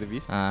 reservis.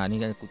 Ni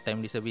kan aku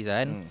time reservis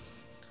kan.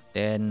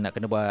 Then nak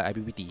kena buat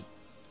IPPT.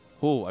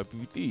 Oh,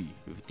 IPPT.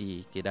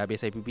 Okay, dah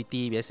habis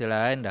IPPT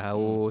biasalah kan, dah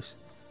haus.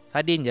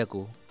 Sardin je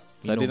aku.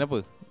 Sardin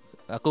apa?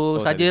 Aku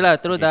sajalah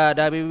terus dah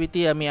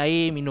IPPT ambil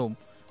air minum.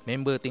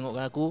 Member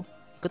tengokkan aku,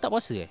 kau tak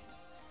puasa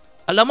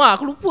Alamak,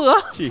 aku lupa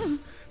lah. Cik.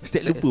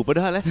 Setiap lupa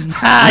padahal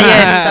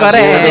Yes,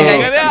 correct.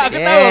 Aku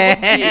tahu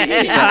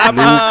aku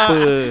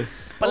Lupa.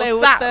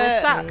 Rosak.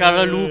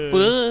 Kalau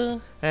lupa,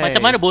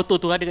 macam mana botol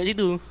tu ada kat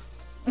situ?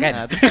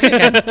 Kan?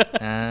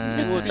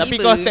 Tapi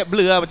kau step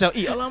blur lah macam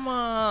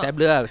alamak.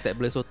 Step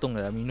blur sotong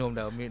dah minum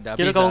dah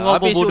Kira habis. kawan-kawan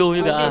pun Habis bodoh shoot,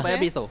 juga okay, ah.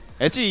 habis tau.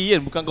 Actually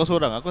Ian bukan kau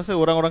seorang. Aku rasa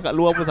orang-orang kat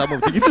luar pun sama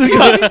macam gitu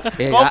juga.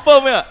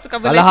 Confirm ya.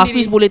 Kalau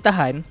Hafiz boleh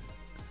tahan,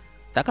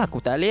 takkan aku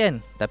tak boleh kan.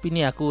 Tapi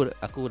ni aku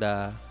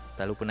dah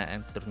terlalu penat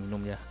kan, terus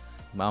minum je.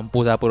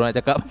 Mampus apa orang nak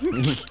cakap.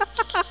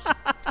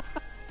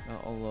 Ya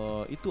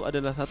Allah, itu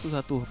adalah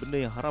satu-satu benda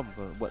yang haram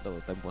kau buat tau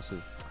time puasa.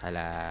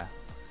 Alah.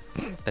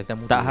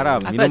 Time-time Tak haram.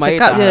 Aku Minum nak air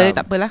cakap tak je, haram.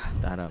 tak apalah.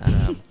 Tak haram.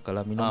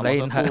 Kalau minum Ah, lain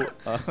maksud aku,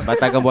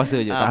 Batalkan puasa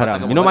je, tak haram.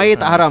 batalkan Minum puasa. air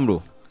tak haram bro.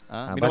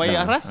 minum air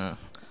batal. keras?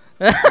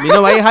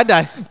 Minum air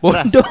hadas.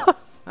 bodoh.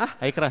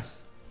 Air keras.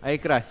 Air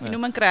keras.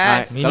 Minuman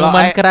keras. Minuman Kalau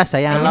air- keras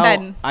sayang. Kalau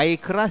Dan. air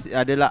keras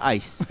adalah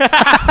ais.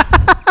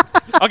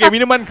 Okay,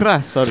 minuman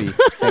keras. Sorry.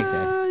 Thanks.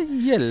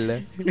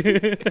 Yalah.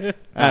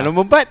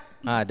 Nombor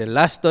 4. The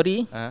last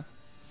story. Ah.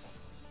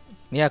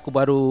 Ni aku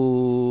baru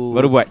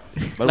Baru buat.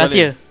 Last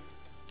year.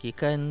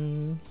 Kira kan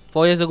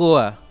 4 years ago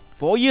lah.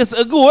 4 years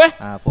ago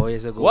 4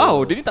 years ago.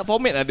 Wow, dia ni tak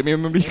format lah. Dia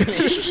memang belikan.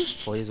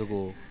 4 years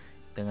ago.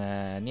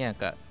 Dengan ni lah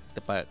kat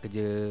tempat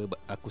kerja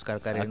aku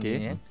sekarang-sekarang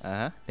ni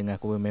Aha. dengan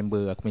aku punya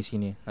member, aku punya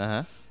senior.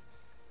 Aha.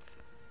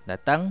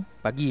 Datang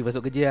pagi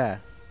masuk kerja lah.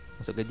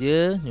 Masuk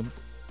kerja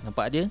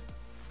nampak dia.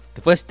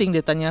 The first thing dia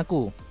tanya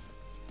aku,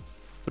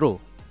 "Bro,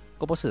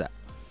 kau puasa tak?"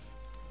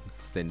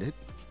 Standard.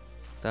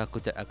 Tak,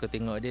 aku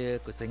tengok dia,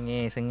 aku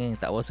sengih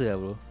tak puasa lah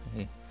bro.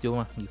 Jom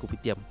lah pergi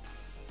kopitiam.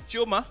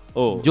 Cium ah?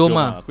 Oh, Jom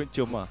ah. Aku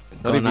cium ah.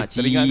 Kau nak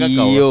teringatkan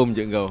kau. cium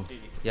je kau.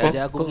 Dia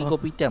ajak aku pergi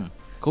kopitiam.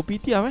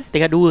 Kopitiam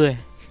Tingkat 2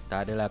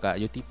 Tak adalah kat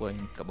UT Point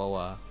kat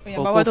bawah.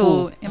 Yang bawah tu.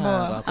 Yang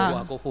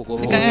bawah. Kofu.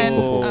 Dekat kan?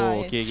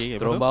 Okay.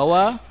 Turun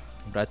bawah,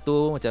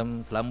 beratur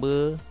macam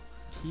selamba.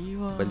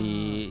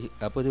 Beli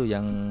apa tu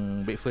yang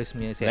breakfast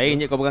punya set. Lain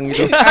je kau pegang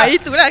gitu.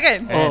 Itulah kan.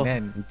 Oh.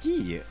 Kan. Ci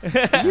je.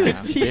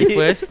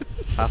 Breakfast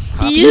half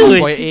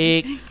Tius. boiled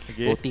egg,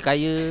 Okay. roti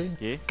kaya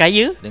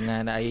Kaya.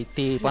 dengan air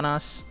teh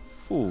panas.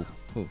 Oh.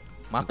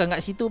 Makan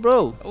kat situ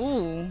bro.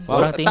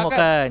 Orang tengok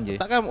kan je.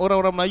 Takkan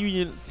orang-orang Melayu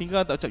ni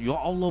singgah tak macam, ya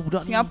Allah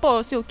budak ni.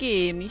 Singapura still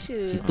okay. Malaysia.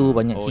 Situ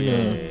banyak Oh, Cina.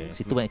 yeah.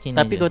 Situ banyak Cina.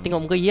 Tapi je. kau tengok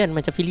muka Ian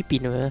macam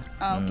Filipin apa.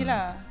 Okay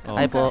lah.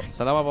 Hai Pok.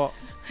 Salam apa?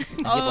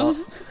 Oh.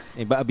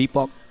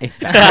 Bipok.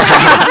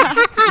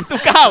 Itu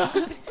kau.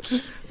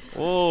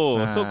 Oh,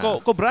 so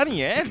kau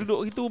berani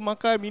duduk gitu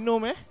makan minum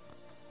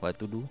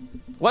Waktu tu.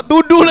 What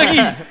to do lagi?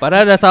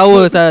 Padahal dah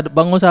sahur,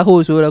 bangun sahur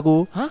suruh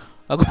aku.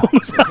 Aku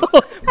bangun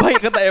sahur.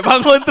 Baik kau tak payah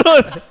bangun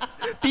terus.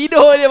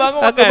 Tidur je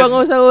bangun Aku makan.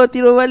 bangun sahur,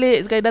 tidur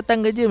balik. Sekali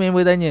datang kerja,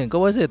 member tanya, kau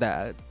puasa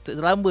tak?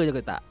 Selamba je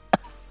ke tak?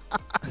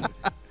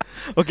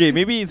 Okay,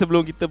 maybe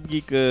sebelum kita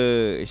pergi ke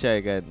Syai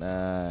kan,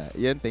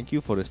 Ian, thank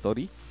you for the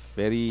story.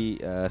 Very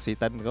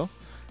setan kau.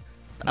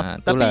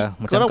 Itulah,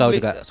 macam kau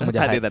juga, semua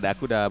jahat. Tak ada,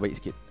 aku dah baik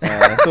sikit.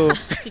 So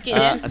Sikit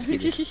je. sikit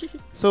je.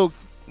 So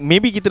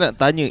maybe kita nak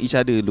tanya each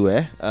other dulu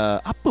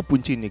apa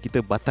puncanya kita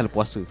batal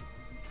puasa?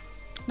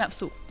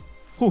 Nafsu.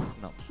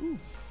 Nafsu.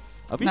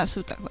 Habis? Nafsu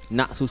tak kuat.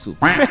 Nak susu.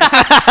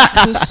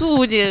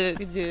 Susu je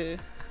kerja.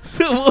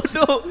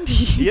 Sebodoh.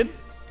 Ian?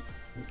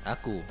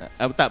 Aku.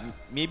 Tak,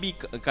 maybe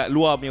kat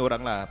luar punya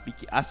orang lah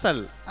fikir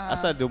asal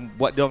dia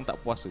buat dia orang tak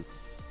puasa.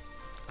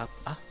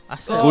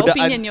 Asal Oh,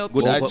 opinion, your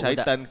opinion. Godaan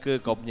syaitan ke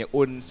kau punya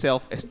own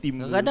self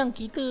esteem ke? kadang-kadang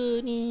kita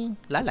ni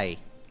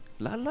lalai.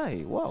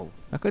 Lalai. Wow.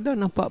 Aku dah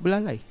nampak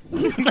belalai.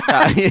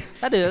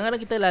 Tak ada,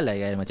 kadang-kadang kita lalai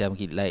kan. Macam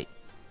kita like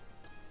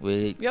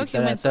We are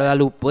kita humans,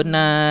 terlalu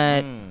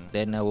penat.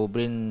 Then our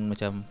brain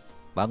macam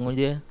bangun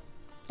je.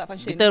 Tak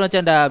function. Kita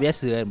macam dah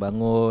biasa kan,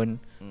 bangun,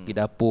 pergi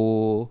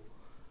dapur,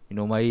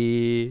 minum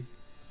air.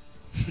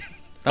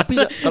 Tapi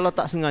kalau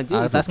tak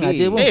sengaja, Tak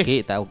sengaja pun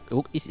okay.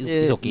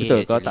 It's okay. Betul,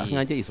 kalau actually. tak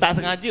sengaja it's Tak okay.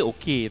 sengaja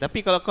okey, tapi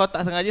kalau kau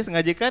tak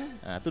sengajakan,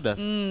 tu dah.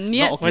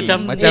 Niat. Not okay. Macam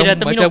Macam- dah macam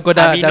terminum. kau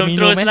dah minum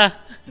minum, terus eh. lah.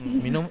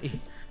 Minum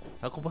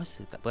aku puasa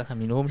tak pernah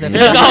minum dan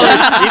Kau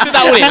itu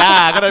tak boleh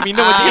lah. Kau dah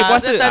minum macam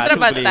puasa. tak tu boleh.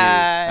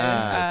 batal.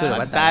 betul lah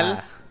Bantal.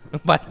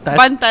 Batal.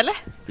 Bantal lah.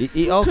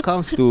 It all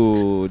comes to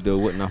the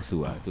word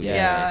nafsu lah. Tu.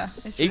 Yeah.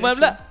 Iman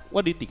pula,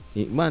 what do you think?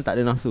 Iman tak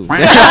ada nafsu.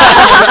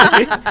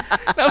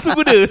 Nafsu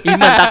kuda.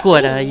 Iman tak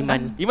kuat dah Iman.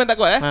 Iman tak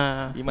kuat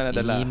Iman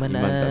adalah. Iman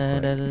tak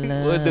kuat. adalah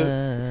Bodoh.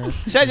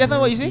 Syah, just now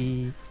what you say?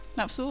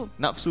 Nafsu.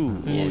 Nafsu.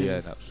 Oh ya,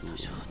 nafsu.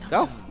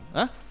 Kau?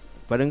 Ha?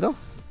 Pada kau?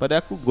 Pada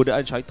aku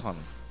godaan syaitan.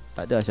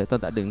 Tak ada, syaitan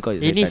tak ada. Kau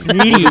je Ini syaitan.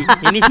 sendiri.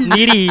 Ini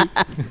sendiri.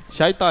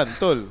 Syaitan,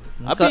 betul.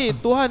 Habis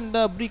Tuhan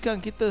dah berikan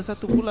kita 1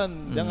 bulan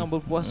jangan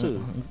berpuasa.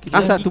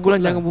 Kita 1 bulan ikutlah.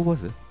 jangan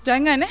berpuasa.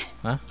 Jangan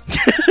Ha?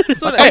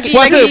 So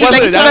Puasa.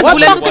 lagi Jangan 11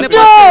 bulan tu kena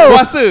puasa.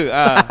 Puasa.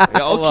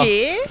 Ya Allah.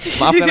 Okay.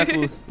 Maafkan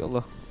aku. Ya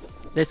Allah.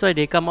 That's why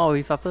they come out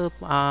with apa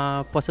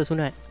puasa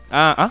sunat.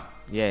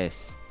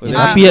 Yes.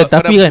 Tapi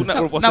kan Nak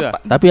berpuasa.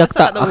 Nampak. Tapi aku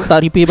tak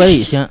repair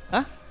balik siap.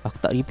 Ha? Aku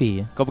tak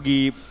repair. Kau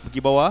pergi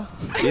bawah.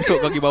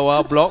 Besok kau pergi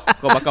bawah blok,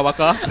 kau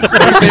bakar-bakar.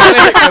 Repair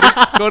balik.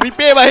 Kau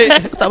repair baik.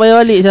 Aku tak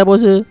bayar balik saya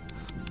puasa.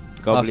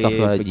 Kau boleh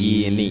Astaghfirullahaladzim.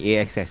 pergi ni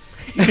AXS.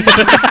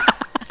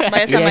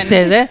 Bayar saman.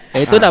 AXS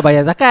itu nak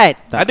bayar zakat.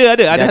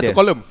 Ada satu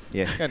kolom.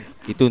 Yes. Kan?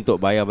 Itu untuk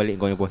bayar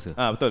balik kau yang puasa.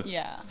 Betul.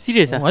 Ya.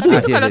 Serius ah? Ada.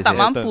 Tapi tu kalau serius, tak serius.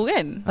 mampu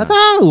kan. Tak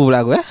tahu pula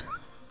aku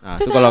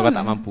Tu kalau kau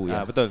tak mampu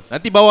ya. Betul.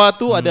 Nanti bawah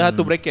tu ada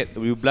satu bracket.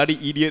 You bloody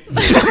idiot.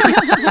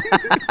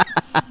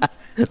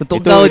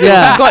 Untuk Itu- kau je.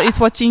 God is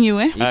watching you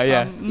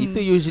Ya. Itu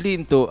usually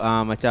untuk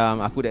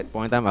macam aku that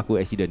point in time aku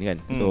accident kan.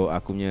 So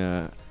aku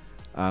punya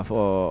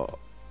for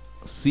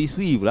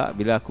sui-sui pula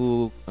bila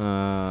aku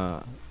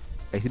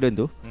accident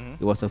tu,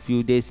 it was a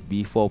few days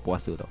before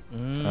puasa tau.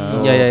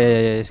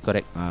 Yes,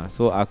 correct.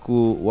 So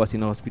aku was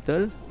in the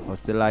hospital,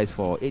 hospitalized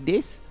for 8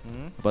 days.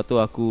 Lepas tu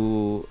aku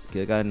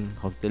kirakan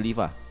hospital leave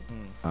lah.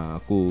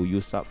 Aku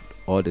use up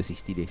all the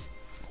 60 days.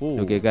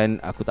 So kirakan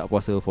aku tak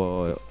puasa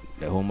for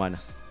that whole month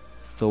lah.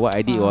 So what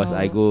I did was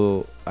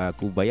aku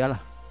bayar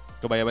lah.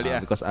 Kau bayar balik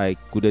lah. Because I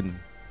couldn't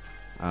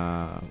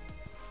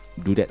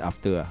do that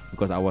after lah.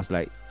 Because I was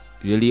like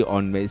really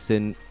on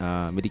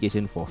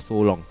medication for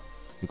so long.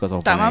 Because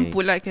of Tak my,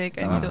 mampu lah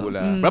kira-kira gitu.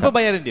 Berapa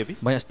bayaran dia, Pi?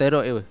 Banyak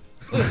steroid apa?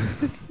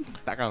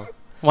 Tak kau.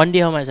 One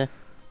day how much ah?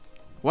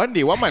 One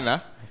day, 1 month lah.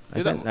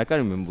 I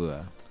can't remember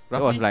lah. That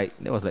was like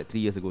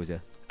 3 years ago je.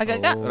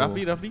 Agak-agak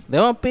Raffi.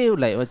 That one pay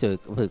like macam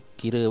apa,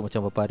 kira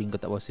macam berapa hari kau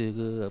tak puasa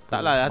ke apa?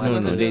 Tak lah.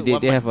 No,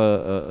 they have a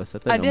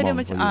certain ada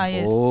amount macam for you.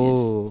 yes.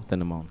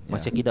 Certain amount.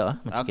 Macam kidap ah,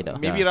 macam kidap.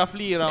 Maybe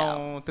roughly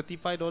around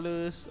 $35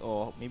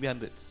 or maybe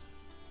hundreds.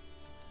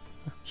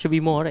 Should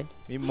be more, right?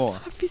 Maybe more.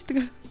 Hafiz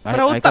tengah I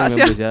perah can't otak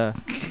remember siap. je.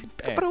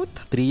 Perah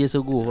otak. 3 years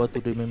ago waktu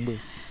tu remember.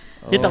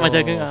 Dia tak macam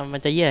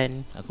Ian.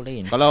 Aku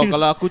lain.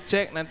 Kalau aku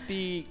check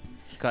nanti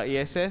kat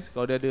ASS,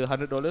 kalau dia ada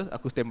 $100,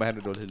 aku stand by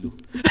 $100 dulu.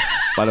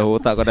 Kepala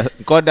otak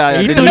kau dah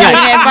ada Itu niat.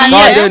 yang advance Kau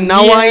ya. ada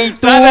nawai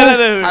tu.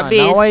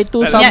 Habis. Nawai tu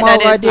Niat sama dah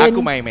ada. Radin. Aku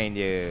main-main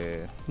je.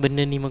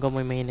 Benda ni kau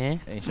main-main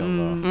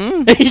InsyaAllah.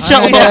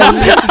 InsyaAllah.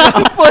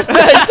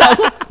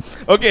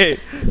 Okay,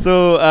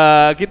 so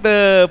kita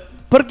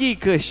pergi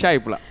ke Syai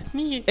pula.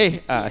 Ni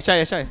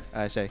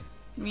Syai.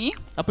 Ni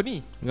Apa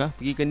ni? Enggak,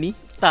 pergi ke ni.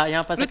 tak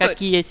yang pasal Lutut.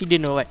 kaki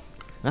accident or what?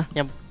 Hah?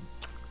 Yang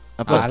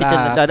Apa hospital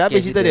Alah, dah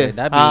habis cerita dia.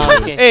 Dah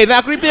habis. okay. Nak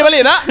aku replay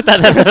balik tak?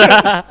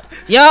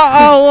 Ya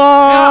Allah.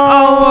 Ya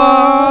Allah.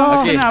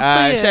 Okay, Kenapa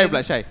ya? Syai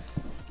pula Syai.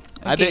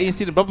 Ada Okay.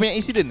 insiden, berapa banyak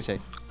insiden Syai?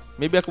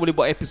 Maybe aku boleh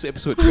buat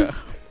episode juga.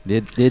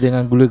 Dia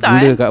dengan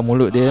gula-gula kat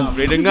mulut dia.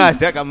 Boleh dengar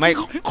saya kat mic.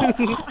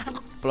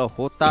 Kepala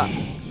otak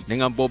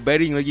dengan ball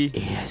bearing lagi.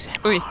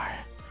 Ui.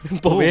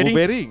 Ball bearing.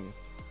 bearing.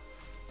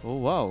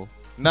 Oh wow.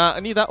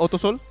 Nak ni tak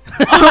autosol?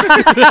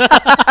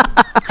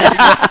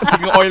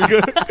 Single oil ke?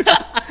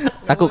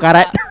 Takut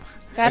karat.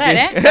 Karat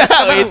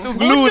Itu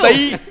glue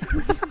tadi.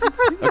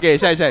 Okay,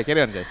 Syai,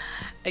 carry on Syai.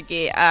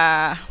 Okay,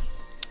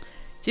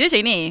 cerita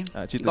macam ni.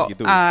 Cerita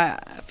segitu.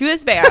 Few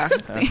years back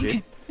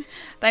Okay.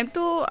 Time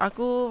tu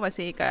aku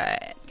masih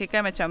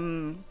kira macam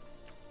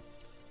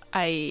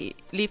I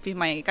live with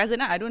my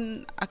cousin lah.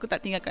 Aku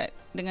tak tinggal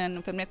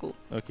dengan family aku.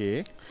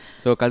 Okay.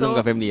 So cousin So-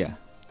 bukan family lah.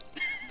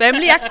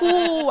 Family aku,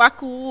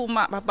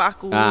 mak bapak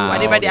aku,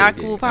 adik-adik okay,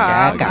 aku, okay.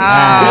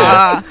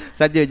 faham?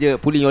 Saja je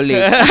pulling your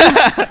leg.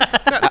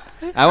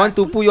 I want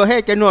to pull your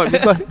hair cannot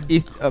because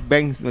it's a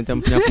bangs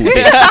macam penyapu.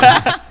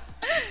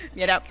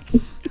 Biar up.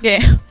 Okay.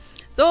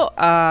 So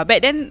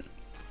back then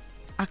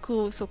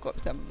aku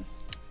so-called macam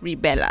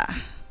rebel lah.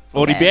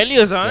 Oh,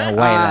 rebellious ah. Yang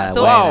wild lah.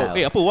 so- Wow. wild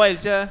lah. Apa wild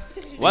je?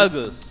 Wild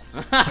girls.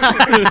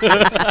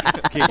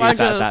 Okay, Wild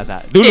girls.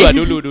 tak. Dulu.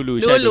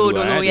 Syai Dulu,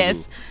 dulu.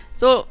 yes.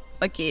 So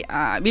okay,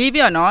 believe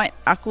it or not,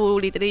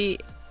 aku literally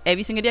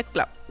every single day aku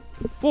club.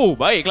 Oh,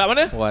 baik. Kelab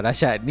mana? Wah,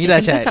 dahsyat. Ni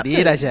dahsyat. Ni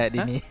dahsyat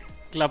ni.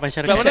 Kelab Kelab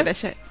masyarakat. mana?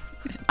 Dahsyat.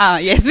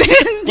 Yes.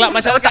 Kelab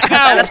masyarakat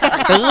kau.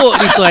 Teruk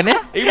this one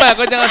Iqbal,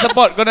 kau jangan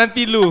support. Kau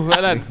nanti dulu,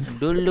 Alan.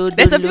 Dulu.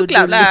 There's a few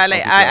club lah.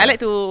 Like I like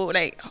to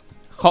like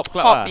Hop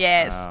club hop. lah.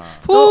 Yes. Ah.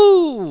 So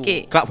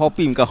okay. Club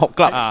hopping bukan hop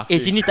club.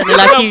 Sini tak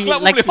ada laki.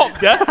 Club Laki boleh hop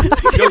je.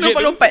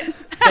 Lompat-lompat.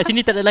 kat sini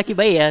tak ada laki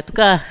baik ah.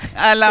 Tukar.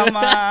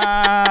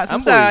 Alamak,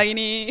 susah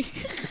ini.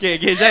 Okay,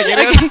 Syai,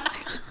 carry on.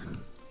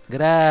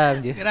 Geram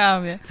je. Geram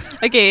je.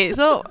 Okay,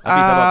 so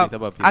sabar.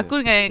 aku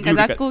dengan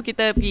cousin aku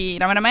kita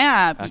pergi ramai-ramai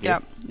lah pergi Okay.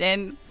 club. Then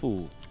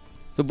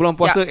So bulan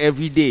puasa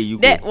every day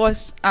you go. that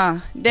was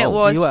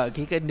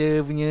Kira kan dia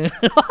punya.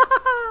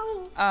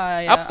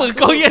 Apa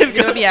kau Yan?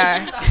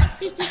 Biar.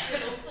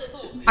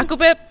 Aku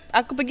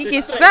pergi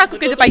sebenarnya aku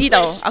kerja pagi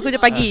tau. Aku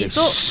kerja pagi.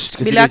 So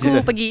bila aku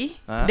cerita. pergi,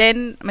 Ha?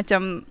 then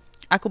macam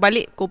aku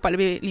balik pukul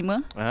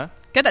 4:05.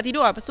 Kan tak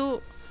tidur lah. Lepas tu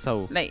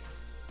Sahur. like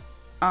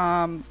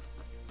apa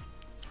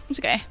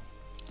cakap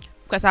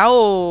bukan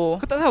sahur.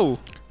 Kau tak tahu?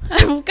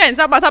 Bukan,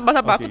 sabar. Aku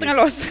Okay. tengah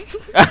lost.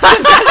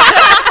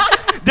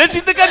 Dia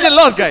ceritakan dia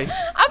lost, guys.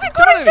 Habis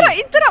korang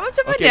interrupt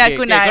macam mana Okay,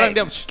 aku okay, nak korang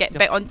diam. get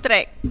back on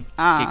track.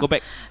 Okay, go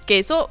back.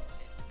 Okay, so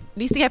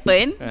this thing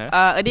happen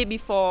Uh-huh. a day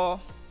before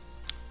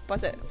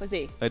puasa, first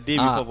day. A day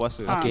before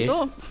puasa. Okay.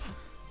 So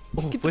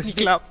kita pergi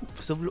day. club.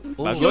 Sebelum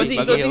Bagus. Closing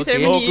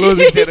ceremony. Oh,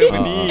 closing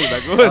ceremony.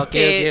 Bagus.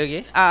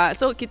 Okay.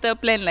 So kita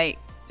plan like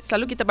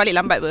selalu kita balik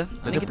lambat ber.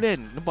 Ada plan.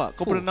 Nampak?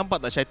 Kau pernah nampak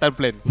tak syaitan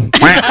plan?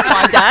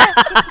 Ajar.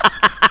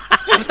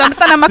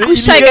 Mentang-mentang nama aku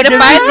Syai kat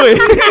depan.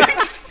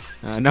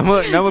 Nama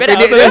Berat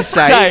pendek apa? dia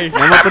Syai. Syai.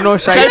 Nama penuh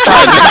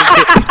Syaitan.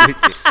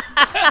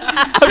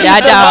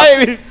 Biadab.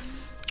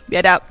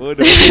 Biadab.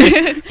 Bodoh.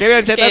 Carry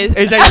on syaitan.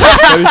 Okay. Syai.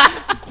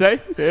 Syai.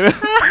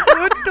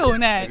 Bodoh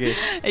nak.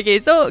 Okay,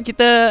 so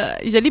kita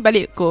usually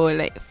balik pukul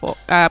like 4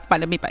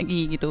 lebih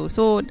pagi gitu.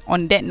 So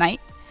on that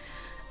night,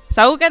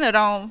 sahur kan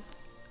around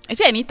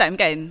actually anytime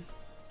kan.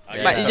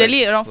 But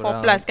usually around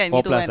 4 plus kan 4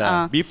 gitu plus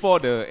kan. Before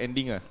the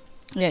ending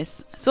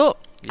Yes. So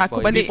Aku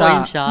balik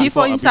Imsak.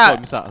 Before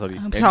imsak. Sorry.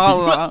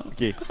 InsyaAllah.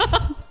 Okay.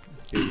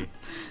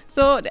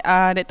 So that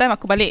time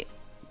aku balik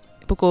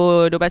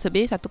pukul 12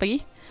 lebih 1 pagi.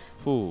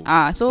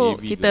 So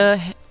heavy kita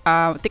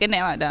take a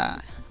nap lah. Dah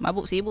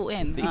mabuk sibuk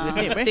kan.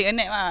 Take a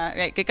nap lah.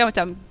 Like, kan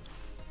macam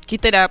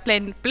kita dah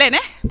plan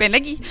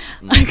lagi.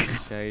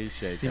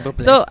 Simple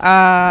plan. So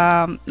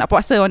nak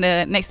puasa on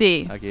the next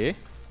day. Okay.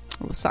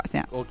 Rosak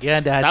siap. Okay,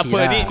 ada Tak hati apa,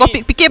 lah. ni- Kau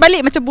fikir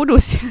balik macam bodoh.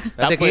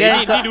 Tak apa,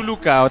 ni dulu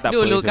kau. Tak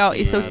Dulu apa, kau,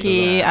 it's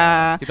okay.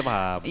 Kita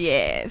faham.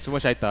 Yes.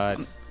 Semua syaitan.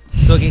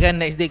 So okay kan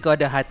next day kau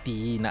ada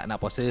hati nak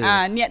puasa.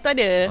 Niat tu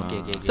ada. Okay.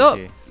 So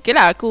okay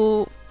lah,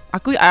 aku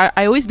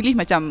I always believe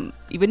macam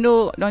even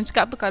though diorang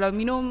cakap apa kalau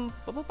minum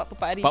apa 4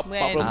 hari semua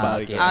kan. 44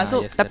 hari. okay. So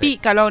Yes, tapi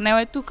kalau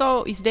never tu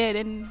kau is there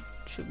then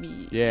should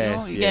be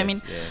Yes, you get what I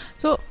mean. yes.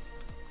 So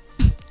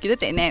kita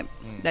take nap.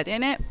 Dah take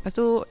nap lepas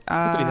tu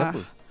Kau tulis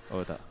apa?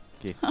 Oh tak.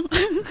 Okay.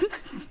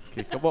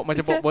 Okay, kau bawa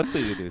macam bawa botol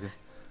gitu.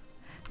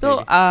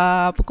 So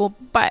pukul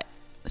 4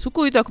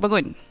 suku itu aku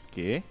bangun.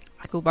 Okay.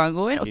 Aku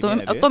bangun Okay,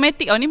 ni ada.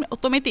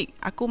 automatic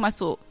aku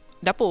masuk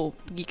dapur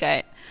pergi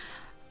kat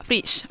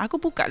fridge. Aku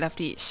buka lah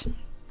fridge.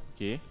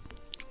 Okay.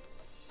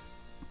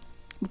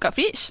 Buka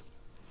fridge.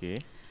 Okay.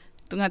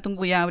 Tengah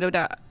tunggu yang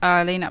budak-budak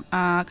lain nak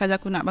kaza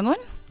aku nak bangun.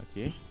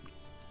 Okay.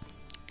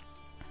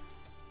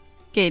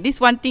 Okay,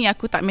 this one thing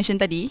aku tak mention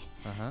tadi.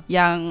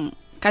 Yang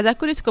kaza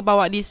aku dia suka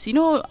bawa this, you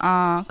know,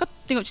 kau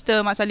tengok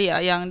cerita Mak Saleh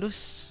yang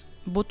dus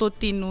botol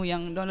tin tu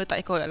yang diorang letak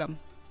alcohol dalam.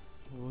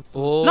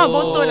 Oh. No,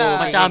 botol lah.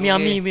 Macam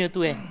ami-ami punya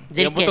tu Yang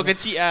botol Jengkel.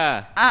 kecil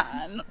ah.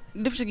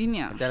 Dia macam gini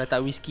lah. Macam letak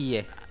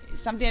whisky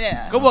Something like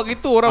that. Kau buat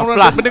gitu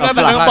orang-orang flask, pendengar a tak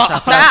flask. nampak.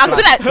 Tak, aku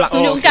nak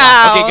tunjuk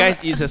kau. Okay guys,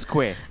 it's a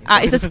square.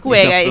 It's a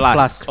square guys.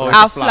 Flask. Oh,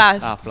 Ah, it's a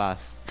flask.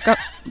 flask.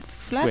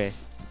 Flask?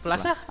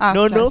 Flash lah.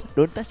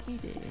 Don't touch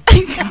me there.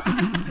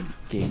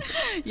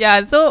 Yeah,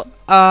 so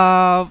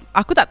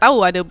aku tak tahu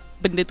ada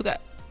benda tu kat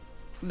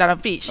dalam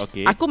fridge.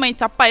 Okay. Aku main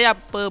capai lah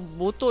per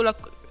botol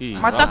aku. Eh,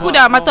 Mata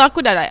rabak. aku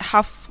dah like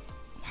half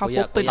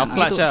Koyak, open. koyak. Half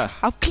clutch gitu. lah.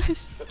 Half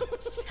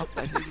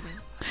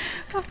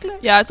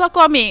clutch. Ya, so aku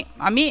ambil,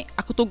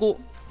 aku togok.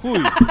 Hui.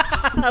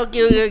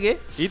 Okay.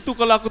 Itu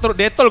kalau aku taruh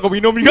Dettol kau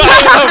minum juga.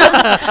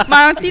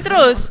 Mati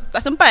terus, tak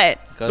sempat.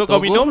 So kau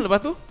minum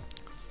lepas tu?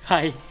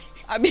 Hai.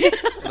 Habis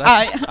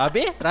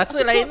Habis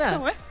rasa lain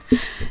lah. Rasa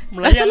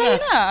Melayang lain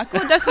lah. lah.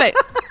 Aku just like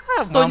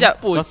stone jap.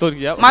 Kau stone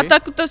kejap. Mata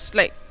aku terus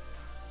like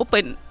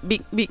open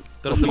big.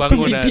 terus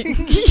terbangun dah.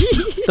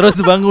 Terus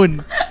bangun.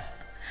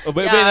 Oh,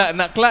 baik-baik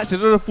nak clutch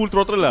terus full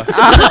throttle lah.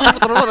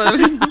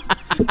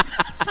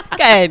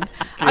 Kan?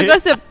 Aku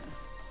rasa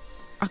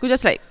aku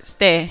just like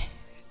stare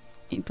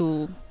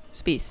into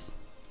space.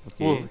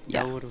 Oh,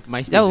 Ya. jauh tu.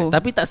 My Jauh.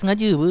 Tapi tak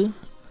sengaja apa.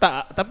 Tak,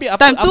 tapi apa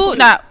Time tu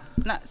apa,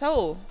 nak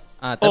sahur.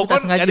 Tapi Oh, tak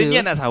kau sengaja. ada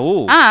niat nak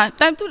sahur.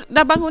 Time tu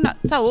dah bangun nak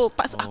sahur.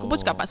 Aku pun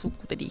cakap pak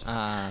suku tadi.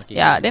 Okay.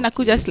 Ya, then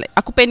aku just like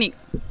aku panik.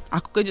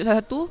 Aku kejut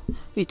satu.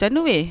 Weh, macam mana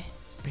weh?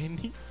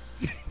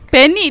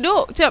 Panik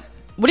duk. Cakap,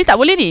 boleh tak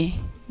boleh ni?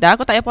 Dah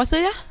aku tak payah puasa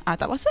ya?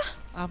 Tak puasa.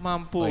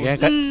 Mampus.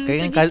 Kan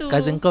macam gitu.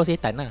 cousin kau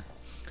setan lah.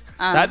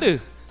 Tak ada.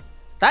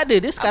 Tak ada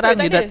dia sekarang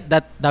tak dia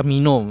dah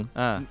minum.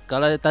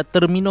 Kalau tak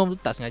terminum tu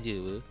tak sengaja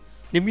apa.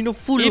 Dia minum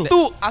full tu.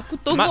 Itu Aku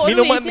togok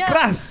minuman siap.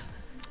 keras.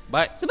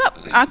 But Sebab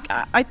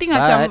I think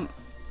macam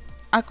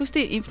aku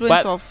still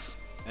influence But- of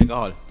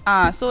Alcohol.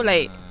 so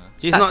like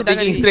She's tak not sedar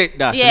thinking lagi. straight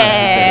dah.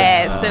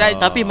 Yes.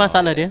 Tapi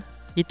masalah dia,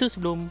 itu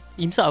sebelum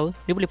imsak apa,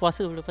 dia boleh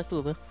puasa lepas tu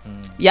apa.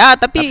 Ya,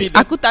 tapi Tapi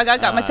aku tak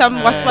agak-agak macam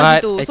was-was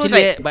gitu. So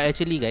like but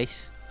actually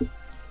guys,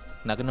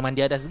 nak kena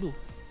mandi adas dulu.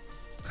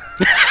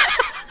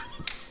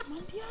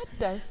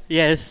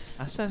 Yes.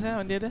 Asal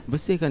saya dia dah?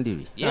 Bersihkan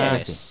diri.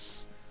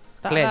 Yes.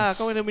 Tak Cleanse. lah,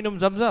 kau kena minum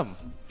zam-zam.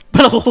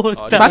 Belum.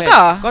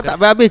 bakar. Kau tak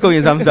habis kau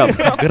yang zam-zam.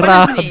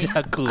 Geram Panas ni.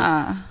 jago.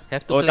 Ah.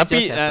 Have to Oh, cleanse tapi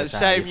yourself first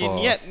Syai lah punya before.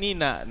 niat ni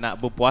nak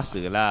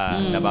berpuasa lah.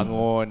 Nak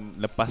bangun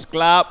lepas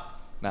club,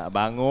 nak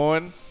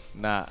bangun,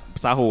 nak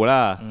sahur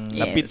lah.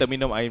 Tapi Yes.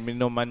 terminum air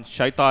minuman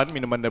syaitan,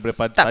 minuman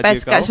daripada Tak payah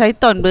cakap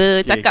syaitan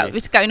ber. Cakap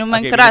okay. cakap minuman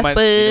Okay, keras minuman,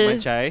 ber. Minuman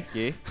chai,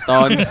 okay.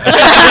 Ton.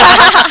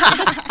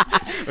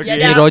 Ya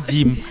Ni dah.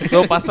 rojim.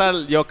 So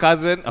pasal your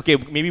cousin, okay,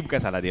 maybe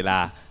bukan salah dia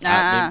lah.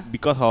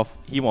 Because of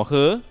him or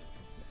her,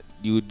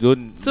 you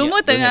don't. Semua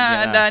don't tengah have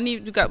niat ada lah.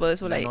 ni juga ber.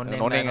 So like Noneng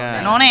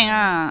lah. noneng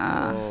ah.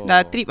 Oh.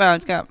 Dah trip lah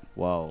cakap.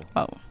 Wow.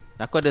 Wow.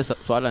 Aku ada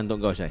soalan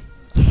untuk kau, Syai.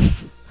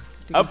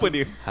 Apa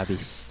dia?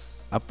 Habis.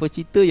 Apa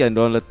cerita yang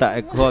diorang letak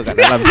alkohol kat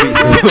dalam fridge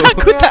tu?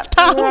 Aku tak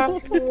tahu.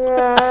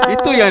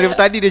 Itu yang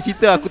tadi dia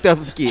cerita aku tengah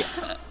fikir.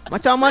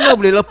 Macam mana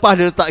boleh lepas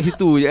dia letak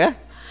situ je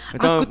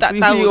Macam Aku tak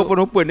free-free tahu.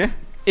 open-open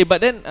But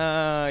then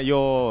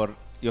your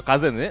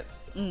cousin is it?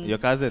 Your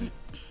cousin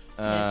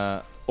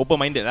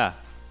open-minded lah.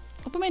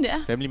 Open-minded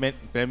lah.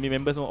 Family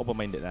members semua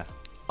open-minded lah.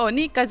 Oh,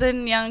 ni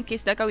cousin yang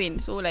kes dah kahwin.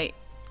 So like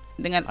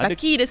dengan Ada-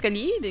 laki dia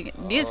sekali,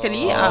 dia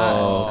sekali satu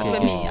okay,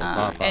 family. okay.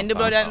 Faham, And dia faham,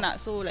 belum ada faham. anak.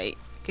 So like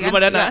Belum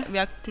ada anak, we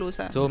are close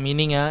lah. So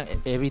meaning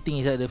everything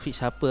inside the fridge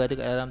apa ada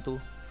kat dalam tu.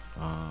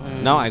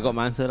 Now I got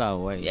my answer lah.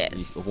 Why Yes.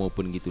 it's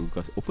open-open gitu.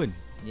 Because open.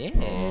 Yes.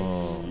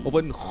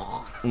 Open.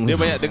 Dia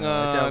banyak dengar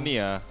ni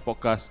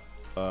podcast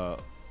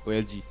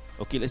OLG.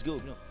 Okay, let's go.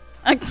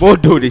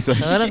 Bodoh dia soal.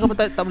 Kadang-kadang kau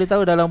tak boleh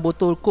tahu dalam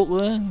botol Coke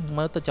tu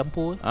mana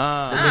tercampur.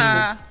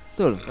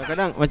 Betul.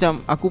 Kadang-kadang macam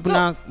aku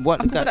pernah buat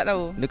aku tak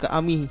tahu. dekat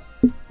army.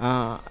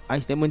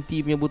 Ice lemon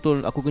tea punya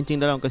botol aku kencing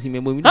dalam kasih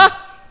member minum.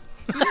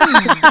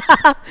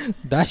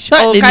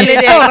 Dahsyat Oh, dia colour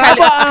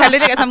ni.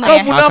 dia kat sama Kau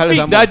eh. munafik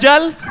sama.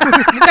 Dajjal.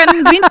 Bukan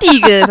green tea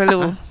ke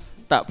selalu?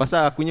 Tak,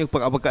 pasal akunya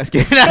pekat-pekat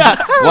sikit.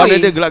 Warna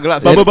dia gelap-gelap.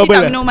 Mesti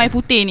tak minum air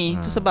putih ni.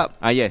 Itu sebab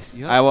Yes.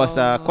 I was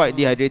quite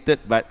dehydrated,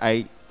 but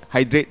I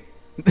hydrate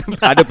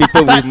other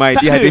people with my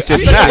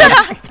dehydration.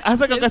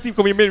 Asal kau kasih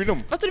kau minum?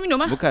 lepas tu dia minum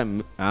lah.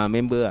 Bukan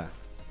member lah.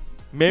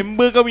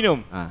 Member kau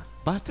minum?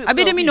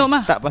 Habis dia minum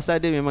lah. Tak, pasal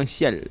dia memang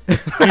sial.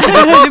 Dia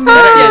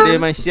Dia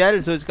memang sial.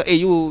 So cakap,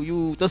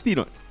 you thirsty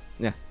not?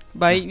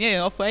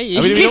 baiknya off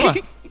air. Habis dia minum lah?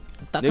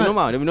 Dia minum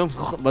lah. Dia minum.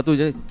 Lepas tu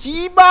je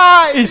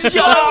cibai.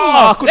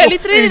 Aku Dah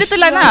literally dia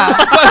telan lah.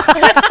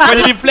 Kau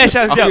jadi flash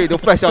lah sekejap. Okay, the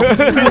flash off.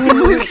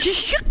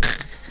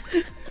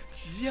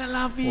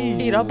 Sialah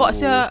Fiz. Rabak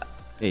siap.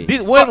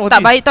 This one was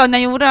Tak this. baik tau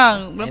nanya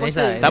orang bulan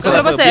puasa. Tak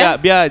Bulan apa, puasa eh?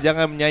 biar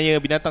jangan menyaya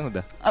binatang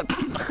sudah.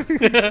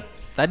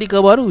 Tadi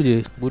kau baru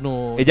je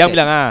bunuh. Jangan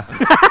bilang ah.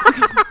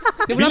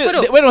 Dia bulan apa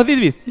tu? When was this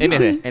Fiz? NS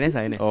eh? NS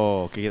lah, NS.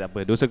 Oh, okay, tak apa.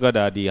 Dosa kau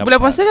dah di Bulan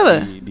puasa ke apa?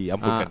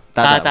 Diampunkan.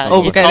 Tak.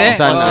 Oh bukan eh?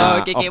 Pasal,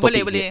 Okay off boleh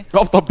topic boleh.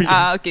 Off topic.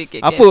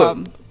 Okay. Apa?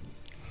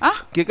 faham.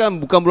 Kira kan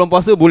bukan bulan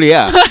puasa boleh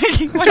lah.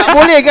 Tak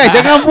boleh guys.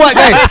 Jangan buat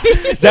guys.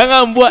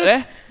 Jangan buat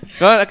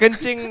Kalau nak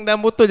kencing dalam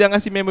botol jangan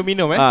kasi member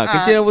minum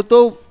Kencing dalam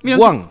botol, Minum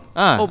buang.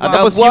 Oh, ataupun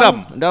Dah siram.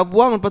 Dah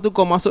buang. Lepas tu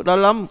kau masuk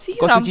dalam.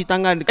 Kau Siram? cuci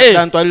tangan dekat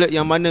dalam toilet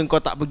yang mana kau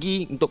tak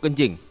pergi untuk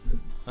kencing.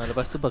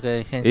 Lepas tu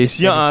pakai hand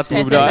siap tu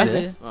Hand budak.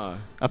 sanitizer.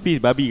 Hafiz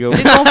babi kau.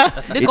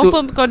 Dia Itu-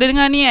 confirm kau dia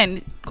dengar ni kan.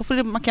 Confirm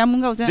dia makin amun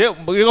kau siap. Dia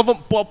confirm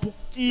puak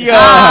puki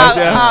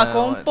lah.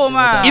 Confirm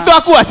lah. Itu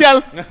aku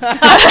sial.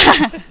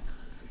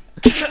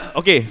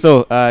 Okay,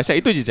 so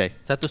Syed itu je Syed.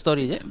 Satu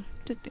story je.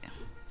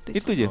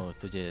 Itu je. Oh,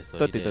 tu je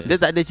story Betul, dia. Dia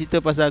tak ada cerita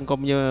pasal kau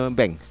punya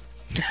banks.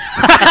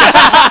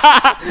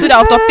 Tu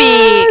dah off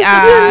topic.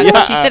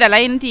 Ya. Cerita dah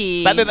lain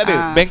nanti. Tak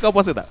ada. Bank kau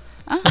puasa tak?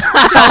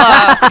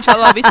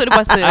 InsyaAllah besok dia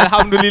puasa.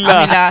 Alhamdulillah.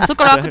 So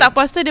kalau aku tak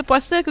puasa, dia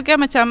puasa, aku kan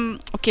macam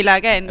okay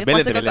lah kan. Dia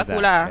puasa kat aku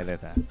lah.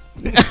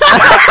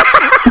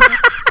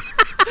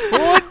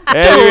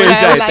 Anyway, lah,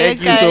 Syed, layan thank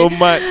you kan. so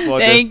much for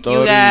Thank the you,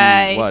 story.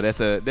 guys. Wow,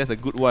 that's a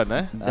good one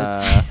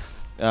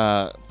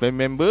family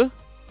member,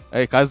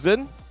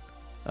 cousin,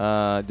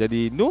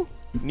 jadi Nu,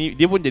 ni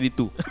dia pun jadi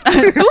Tu.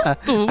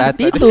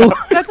 Hati tu.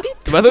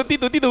 Lepas tu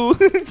Titu.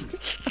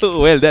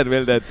 Well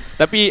done.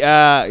 Tapi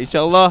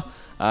insyaAllah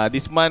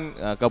this month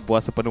kau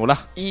puasa penuh lah.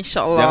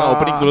 InsyaAllah. Jangan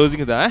opening closing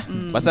kita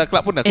Pasal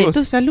club pun dah close.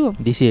 tu selalu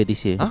This year.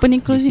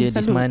 opening closing This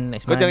selalu. month,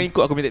 next Kau month. jangan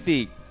ikut aku punya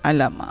taktik.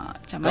 Alamak,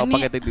 macam Kau mana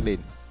pakai ni? taktik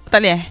lain. Tak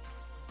boleh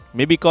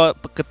Maybe kau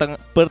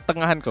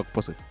pertengahan kau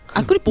puasa.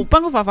 Aku ni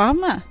perempuan, kau faham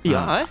lah.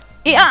 Ya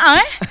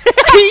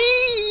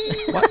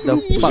What the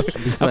fuck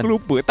this Aku one?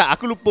 lupa. Tak,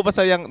 aku lupa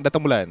pasal yang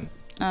datang bulan.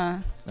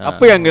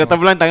 Apa yang datang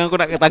bulan tangan kau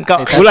nak tangkap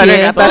tapi bulan yang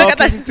yang atas. Bulan kat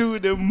atas. To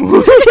the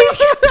moon.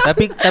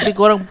 Tapi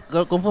korang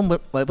confirm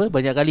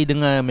banyak kali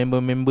dengar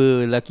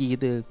member-member lelaki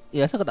kita.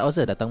 Asal kau tak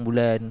puasa datang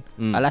bulan.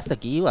 Alas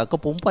lelaki kau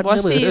perempuan ke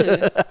apa? Puasa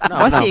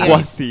Puasa guys.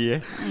 Puasi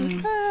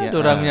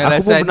Dorang punya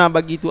Aku pun alasan. pernah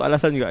bagi tu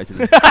alasan juga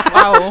actually.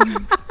 Wow.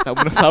 Tak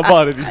pernah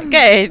sabar tadi.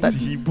 Kan?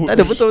 Sibuk. Tak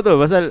ada betul-betul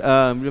pasal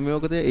bila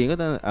memang kata kau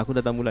tak, aku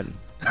datang bulan.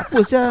 Apa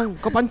siang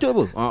kau pancut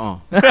apa?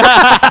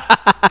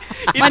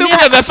 Itu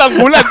bukan datang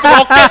bulan, tu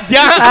roket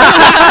je.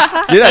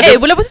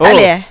 Bulan puasa tak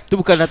boleh Tu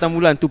bukan datang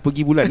bulan, tu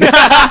pergi bulan.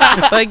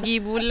 Pergi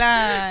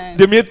bulan.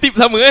 Dia punya tip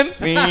sama kan?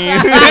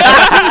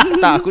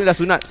 Tak, aku ni dah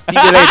sunat 3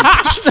 lain.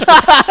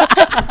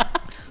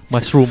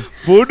 Mushroom.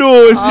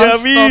 Bodoh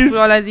Syabis.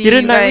 Astaghfirullahaladzim, Kira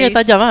naknya guys.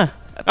 tajam lah.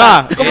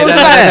 Kau pun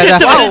sunat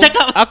Macam mana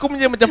cakap? Aku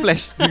punya macam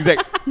flash, zigzag.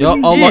 Ya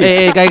Allah,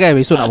 guys,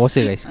 besok nak puasa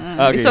guys.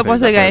 Besok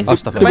puasa guys.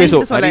 Tu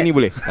besok, hari ni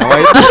boleh.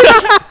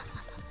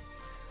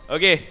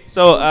 Okay,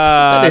 so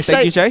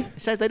thank you Syai.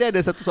 Syai tadi ada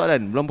satu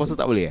soalan, belum puasa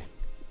tak boleh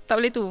Tak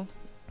boleh tu.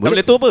 Tak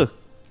boleh tu apa?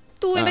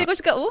 Tu yang tadi kau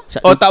cakap tu.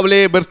 Oh, tak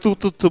boleh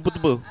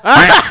bertutup-tutup.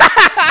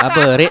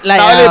 Apa? Red light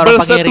Tak boleh orang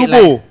panggil red light.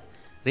 bersetubuh.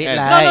 Red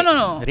No, light.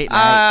 No. Red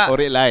light. Oh,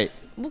 red light.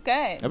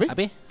 Bukan. Apa?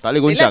 Apa? Tak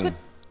boleh goncang.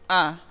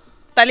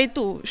 Tak boleh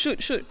tu.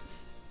 Shoot.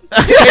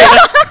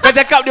 Kau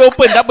cakap dia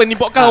open, tak apa, ni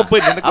podcast open.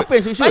 Apa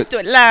yang shoot?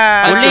 Patut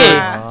lah. Boleh.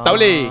 Tak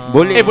boleh.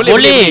 Boleh.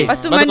 Boleh. Lepas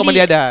tu Lepas tu kau mandi.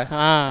 mandi adas.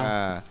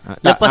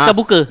 Lepas kau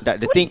buka.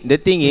 The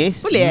thing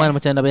is Boleh Iman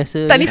macam dah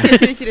biasa. Tak ni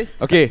serius.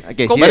 Okay,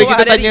 Okay, mari serius.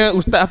 kita Ada tanya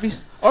Ustaz Hafiz.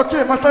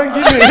 Okey, macam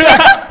gini.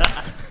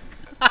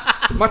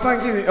 Macam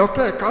gini.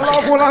 Okey, kalau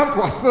bulan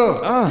puasa,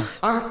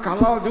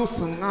 kalau you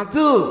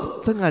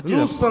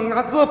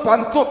sengaja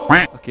pancut,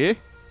 Okay.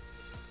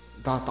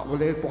 dah tak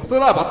boleh puasa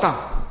lah, batal.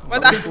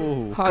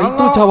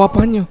 Itu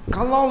jawapannya.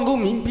 Kalau lu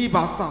mimpi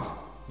basah,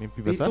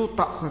 Mimpi itu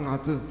tak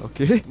sengaja,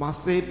 Okay.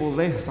 masih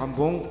boleh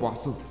sambung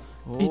puasa.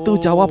 Itu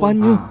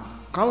jawapannya.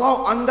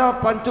 Kalau anda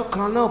pancut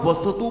kerana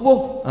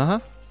bersetubuh,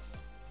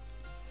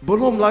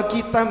 belum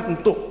lagi time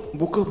untuk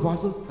buka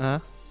puasa,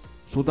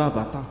 sudah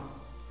batal.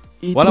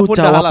 Itu Walaupun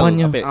dah halal,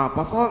 jawapannya. Apek.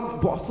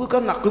 Pasal puasa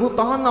kan nak kena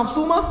tahan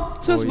nafsu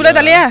mah. So sebulan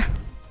tak boleh lah.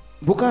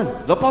 Bukan.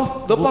 Lepas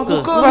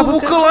buka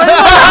lah.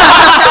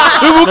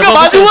 Lu buka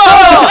baju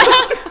lah.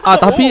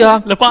 Tapi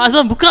Lepas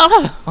azan buka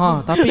lah.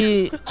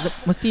 tapi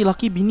mesti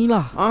laki bini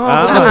lah.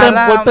 halal.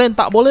 Boyfriend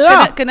tak boleh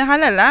lah. Kena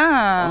halal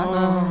lah.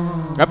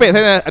 Apek,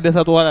 saya ada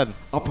satu soalan.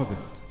 Apa tu?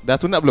 Dah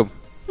sunat belum?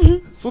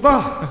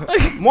 Sudah.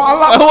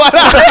 Mualaf.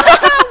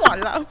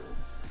 Walau.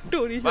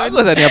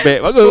 Bagus lah ni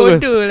Apek.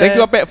 Bagus. Bodoh lah. Thank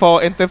you Apek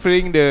for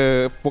interfering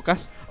the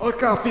podcast.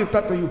 Okay, I feel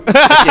back to you.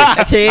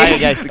 Okay. Hi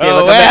guys. Okay,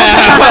 Oh, welcome back.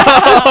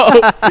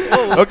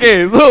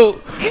 Okay, so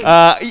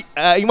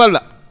Iqmal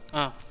pula.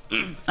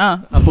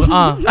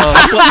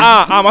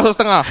 Masuk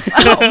setengah.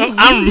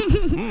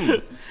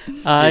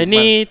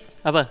 Ini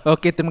apa?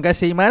 Okey, terima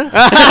kasih Imal.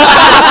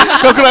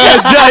 Kau kurang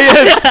ajar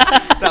ya.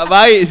 Tak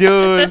baik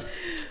Syul.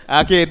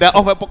 Okay, dah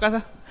off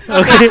podcast lah.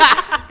 Okay.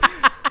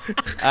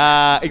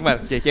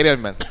 Iqmal, okay, carry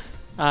on Iqmal.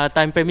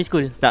 Time primary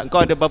school. Tak,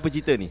 kau ada berapa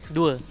cerita ni?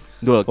 2.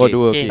 Dua. Oh, Okay.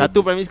 dua, okay.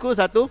 Satu primary school,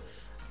 satu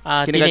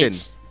kindergarten.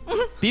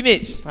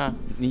 Teenage.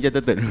 Ninja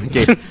Turtle.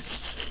 Okay.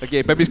 Okay,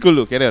 primary school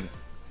dulu, carry on.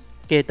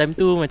 Okay, time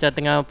tu macam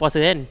tengah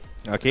puasa kan.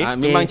 Okay.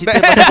 Memang cerita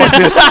pasal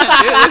puasa.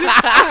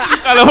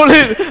 Kalau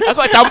boleh, aku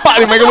nak campak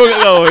ni microphone kat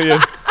kau.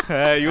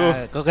 Ayo.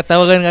 Kau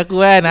ketawakan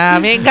aku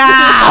kan. Mega.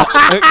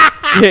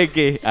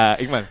 Okay.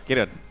 Iqmal,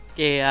 carry on.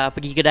 Okay,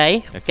 pergi kedai.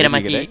 Kedai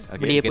makcik. kedai. Okay,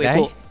 Beli kedai.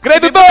 epok-epok. Kedai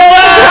tutup.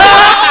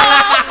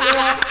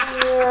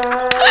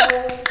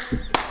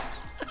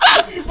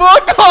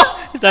 Bodoh.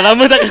 Dah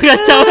lama tak kena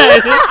kacau kan.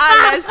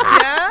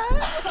 Alasnya.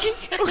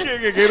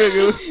 Okay, carry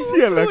on.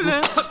 Sial aku.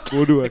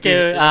 Bodoh.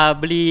 Okay,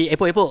 beli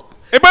epok-epok.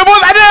 Epok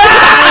tak ada.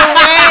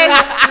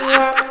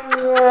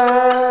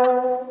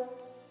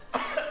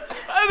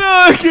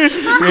 Aduh, okay.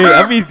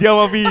 Hafiz, diam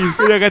Hafiz.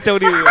 Kau jangan kacau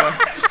dia.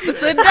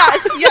 Sedap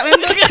siap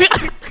member.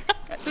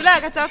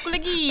 Itulah kacau aku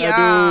lagi.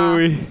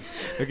 Aduh.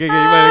 Okay,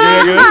 Iqmal,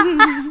 okay.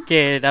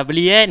 Okay, dah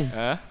beli kan.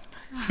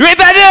 Duit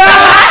tak ada.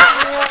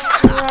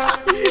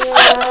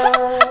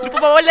 Lupa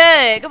bawa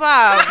wallet. Kau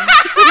faham?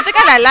 Kita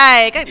kan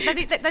lalai. Kan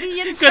tadi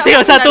yang Kau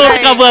tengok satu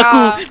orang cover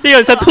aku.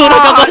 Tengok satu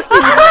orang cover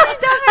aku.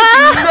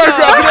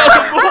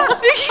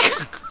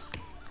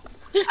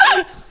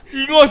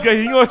 Ingos guys,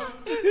 ingos.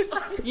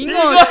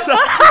 Ingus.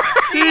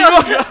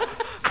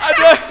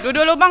 Aduh.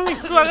 Dua-dua lubang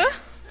keluar ke?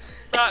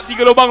 Tak,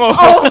 3 lubang kau.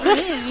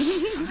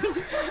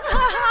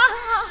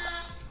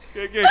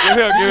 Okay,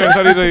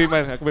 sorry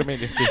Iman. Aku main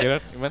dia. Okay,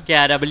 Gerard, Iman. Okay,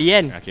 dah beli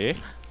kan. Okay.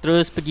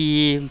 Terus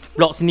pergi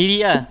blok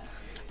sendiri lah.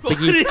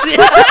 Pergi.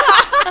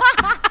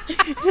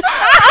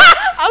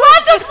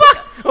 What the fuck?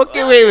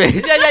 Okay,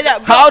 wait. Ya.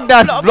 How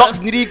does blog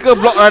sendiri ke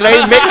blog orang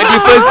lain make a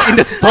difference in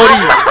the story?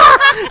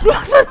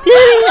 Blok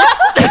sendiri.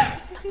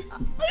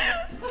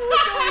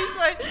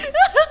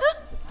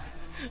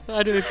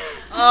 Aduh.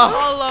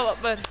 Allah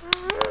Akbar.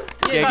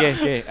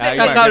 Okay.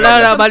 Kakak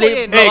dah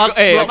balik.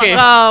 Okay.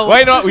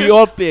 Why not we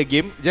all play a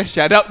game? Just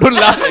shut up, don't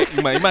laugh.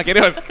 Iman,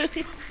 carry on.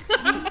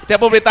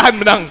 Siapa boleh tahan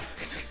menang?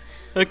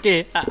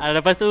 Okay,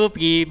 lepas tu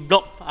pergi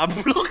blok.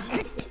 Blok.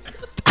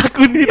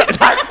 Aku ni tak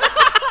tahan.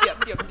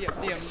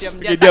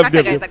 Diam.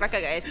 Tak kelakar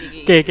guys.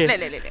 Okay.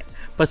 Let.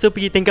 Lepas tu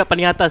pergi tingkat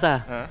paling atas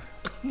lah.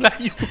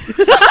 Melayu.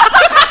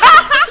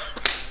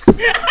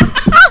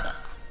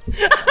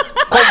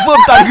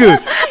 Confirm tangga.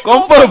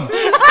 Confirm.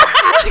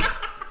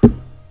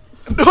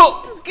 Duk.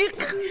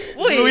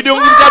 Lu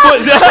hidung aku cabut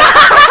je.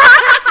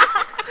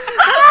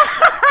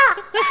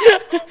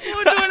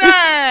 Bodoh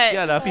Nat.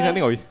 Ya lah, Hafiz nak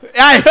tengok.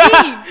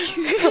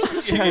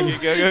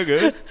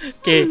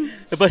 Okay,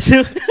 lepas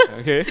tu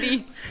Okay.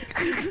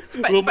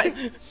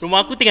 rumah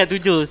aku tingkat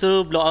 7.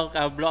 So blok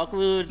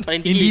aku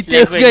paling In tinggi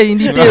details 11. guys, in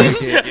details.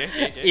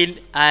 In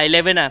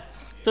 11 lah.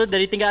 So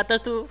dari tingkat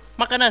atas tu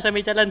makan lah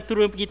sambil jalan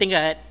turun pergi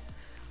tingkat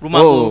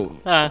rumah aku.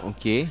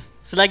 Okay.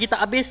 Selagi tak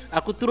habis,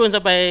 aku turun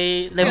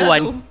sampai level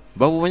 1.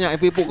 Berapa banyak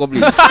epok kau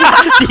beli?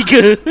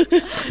 3.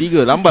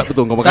 3. Lambat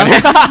betul kau makan.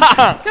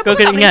 Kau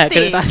kena ingat,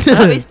 Tak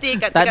boleh stay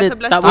kat Tak ada,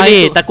 tingkat 11 tak tu.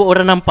 boleh, takut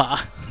orang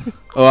nampak.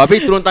 Oh,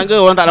 habis turun tangga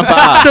orang tak nampak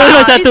ah. So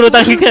macam turun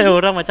tangga kan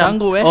orang macam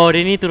Sanggup, oh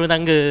dia ni turun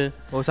tangga.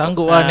 Oh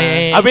sanggup lah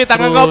ni. Habis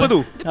tangan kau apa tu?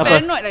 Apa?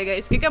 Paranoid lah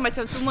guys. Kira kan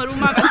macam semua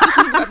rumah kat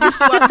situ kat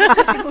pintu.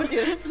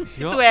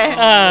 Itu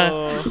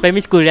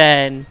Primary school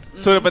kan.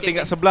 So daripada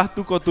tingkat sebelah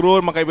tu kau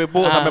turun makan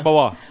epok sampai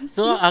bawah.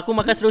 So aku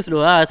makan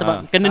slow-slow lah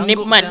sebab kena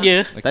Sanggup nikmat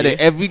dia. Tak ada,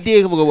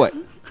 everyday kau buat.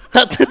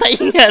 Tak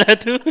ingat lah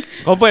tu.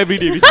 Confirm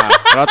everyday.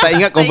 Kalau tak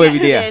ingat confirm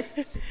everyday lah.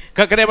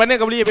 Kat kedai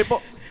mana kau beli epok?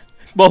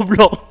 Bawah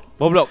blok.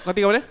 Bawah blok. Kau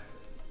tinggal mana?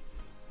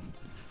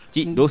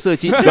 Cik, dosa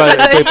cik jual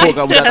epok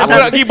kat budak Aku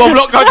nak pergi bawah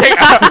blok kau cek.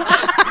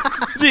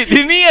 Cik,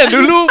 dia ni kan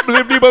dulu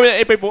boleh beli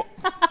banyak epok.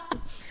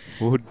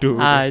 Bodoh.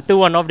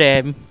 Itu one of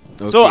them.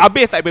 So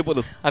habis tak epok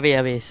tu?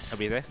 Habis.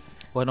 Habis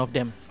One of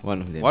them.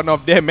 One of them. One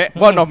of them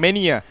one of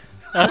many ah.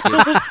 Okay.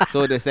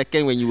 So the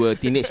second when you were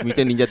Teenage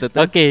Mutant Ninja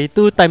Turtle. Okay,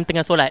 itu time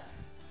tengah solat.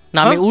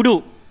 Nak ambil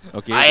uduk.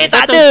 Okay. Air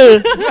tak ada.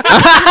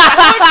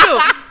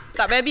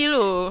 Tak baby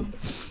lu.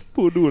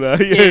 Bodoh lah.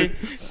 Okay.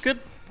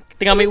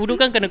 Tengah ambil uduk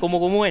kan kena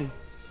komo-komo kan.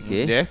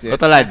 Okay. Yes. Kau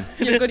telan.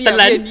 Yan kau diam.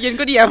 Telan. Yan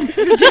kau diam.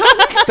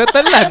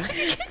 Tertelan.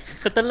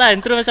 Tertelan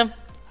terus macam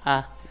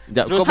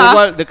Sekejap, Terus kau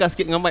berbual dekat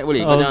sikit dengan mic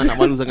boleh? Kau jangan nak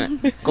malu sangat.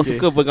 Kau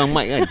suka pegang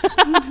mic kan?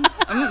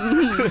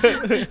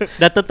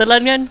 dah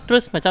tertelan kan.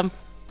 Terus macam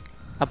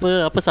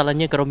apa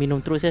salahnya kalau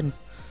minum terus kan?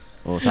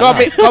 Oh, Kau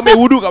ambil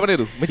wudu kat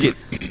mana tu? Masjid?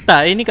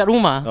 Tak, ini kat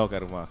rumah. Oh,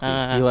 kat rumah.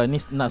 Dia ni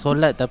nak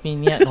solat tapi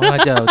niat orang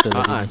ajar betul.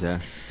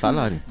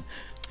 Salah ni.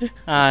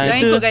 Jangan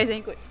Itu ikut guys,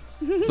 jangan ikut.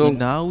 So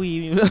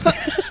Nawi.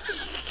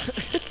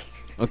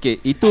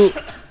 okay, itu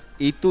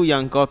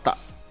yang kau tak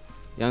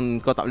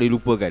boleh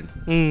lupakan.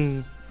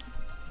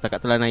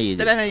 Setakat telan air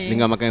je. Telan air.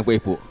 Dengan makan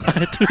epok-epok.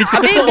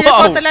 Habis bila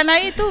kau telan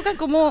air tu kan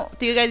kumur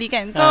 3 kali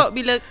kan. Kau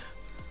bila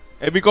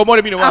Every komo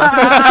dia minum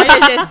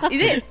yes.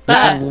 Is it?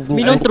 tak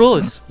minum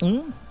terus.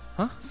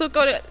 So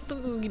kau tu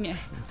gini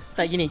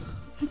Tak gini.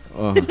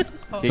 Oh.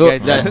 Okay, So,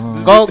 guys.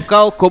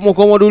 kau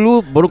komo-komo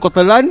dulu baru kau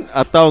telan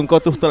atau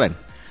kau terus telan?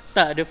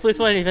 Tak, the first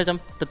one is macam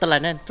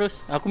tertelan kan. Terus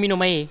aku minum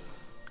air.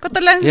 Kau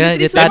telan Ya,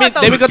 dia literally semua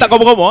tau. Tapi kau tak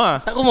komo-komo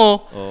ah. Tak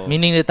komo.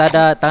 Meaning dia tak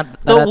ada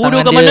wudu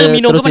tangan ke mana, dia,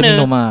 minum terus ke dia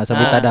mana. minum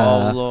sambil tak ada.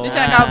 Dia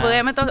macam nak cover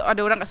kan. Macam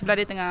ada orang kat sebelah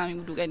dia tengah ambil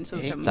wudu kan. So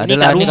macam Tak Ni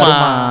adalah kat ni kat rumah.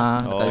 rumah.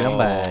 Dekat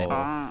jamban.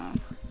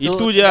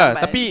 Itu je lah.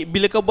 Tapi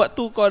bila kau buat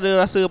tu kau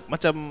ada rasa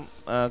macam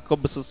kau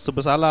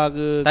bersalah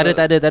ke? Tak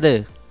ada.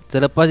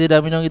 Selepas dia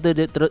dah minum gitu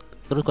dia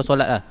terus kau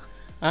solat lah.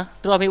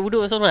 Terus ambil wudu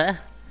solat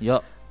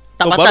Yok.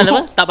 Tak Oh, batal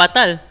baru- apa? Tak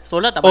batal.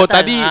 Solat tak batal. Oh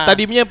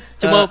tadi punya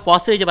Cuma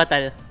puasa je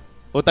batal.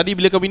 Oh tadi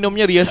bila kau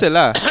minumnya rehearsal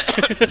lah.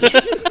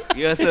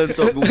 Biasa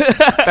untuk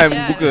time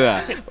buka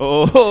lah.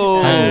 Oh.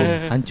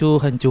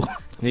 Hancur.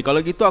 Ni kalau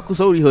gitu aku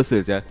selalu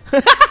rehearsal je.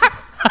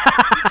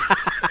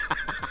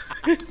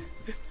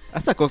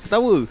 Asal kau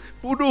ketawa?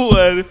 Bodoh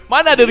kan.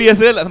 Mana ada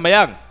rehearsal nak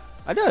sembahyang?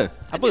 Ada.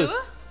 Apa?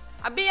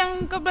 Habis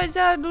yang kau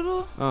belajar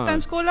dulu time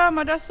sekolah,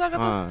 madrasah ke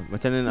apa?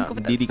 Macam mana nak Kau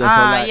dirikan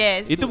solat?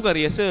 yes. Itu bukan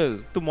rehearsal,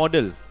 itu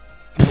model.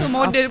 Itu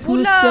model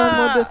pula.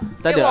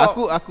 Tak ada,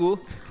 aku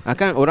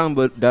akan orang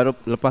dah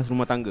lepas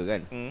rumah tangga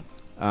kan.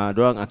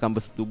 Diorang akan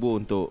bersetubuh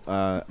untuk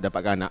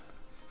dapatkan anak.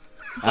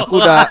 Aku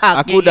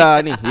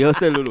dah ni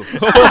rehearsal dulu.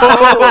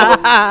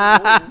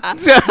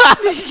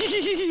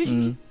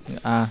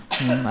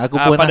 Aku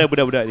pun pada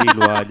budak-budak di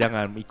luar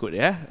jangan ikut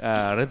ya.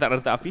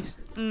 Rentak-rentak Hafiz.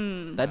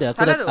 tak ada.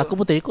 Aku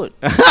pun tak ikut.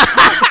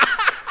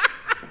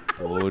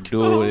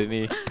 Bodoh dia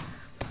ni.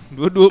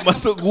 Dua-dua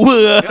masuk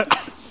gua.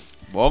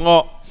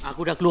 Bongok.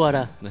 Aku dah keluar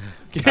dah.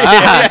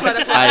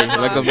 Hai,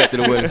 welcome back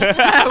to the world.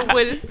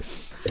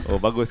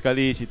 Oh bagus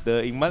sekali cerita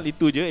Iqmal.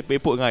 Itu je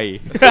epok-epok dengan air.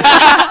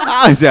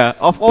 Aja,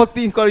 of all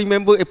things kau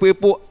remember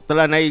epok-epok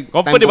telan air.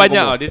 Confirm dia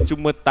banyak tau. Dia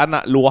cuma tak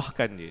nak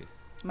luahkan je.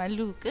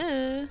 Malu ke?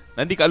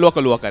 Nanti kat luar kau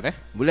luahkan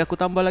Boleh aku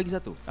tambah lagi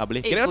satu?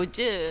 Boleh kira Ego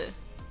je.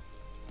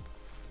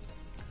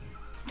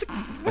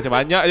 macam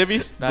banyak je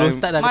Hafiz. Belum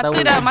start dah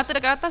ketawa. Mata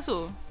dah kat atas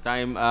tu.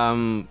 Time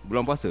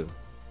bulan puasa.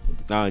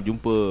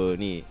 Jumpa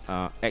ni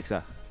ex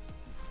lah.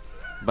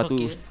 Lepas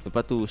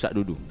tu syak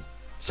dudu.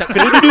 Syak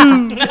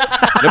kedudu.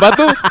 Lepas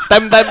tu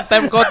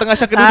time kau tengah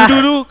syak kedudu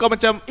tu kau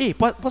macam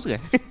puasa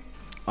kan?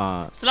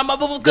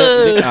 Selamat berbuka.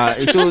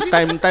 Itu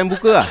time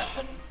buka lah.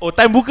 Oh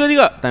time buka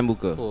juga. Time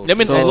buka. Dia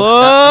minta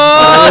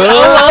Iyalah.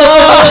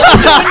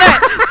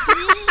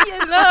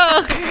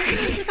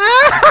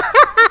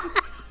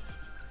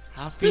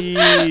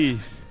 Hafiz.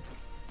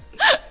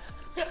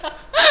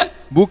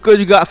 Buka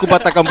juga aku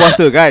batalkan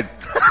puasa kan.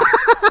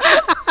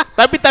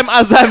 Tapi time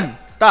azan.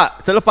 Tak,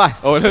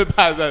 selepas. Oh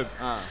lepas azan.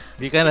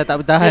 Dia kan dah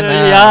tak bertahan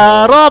lah.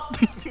 Ya Rob.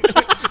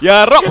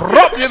 Ya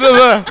rob je tu.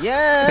 Ya.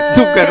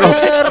 Itu bukan Rob.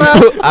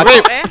 Itu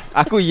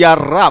aku ya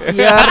Rab.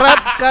 Ya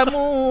Rab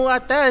kamu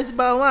atas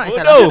bawah.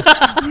 Bodoh.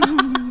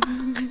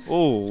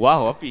 Oh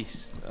wow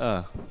Hafiz.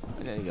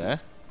 Banyak juga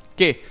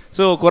Okay,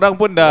 so korang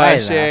pun dah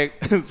share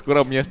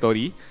korang punya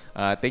story.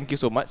 Thank you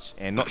so much.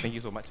 And not thank you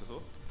so much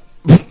also.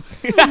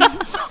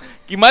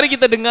 Okay, mari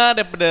kita dengar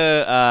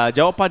daripada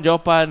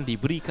jawapan-jawapan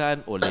diberikan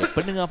oleh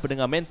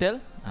pendengar-pendengar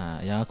mental.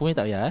 Yang aku ni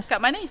tak payah Kat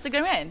mana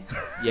Instagram kan?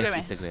 Yes,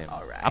 Instagram.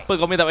 Alright. Apa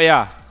kau tak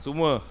payah?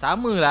 Semua.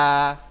 Sama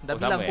lah. Dah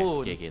bilang sama,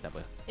 pun. Okay, tak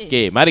apa.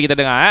 Okay, mari kita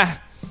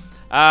dengar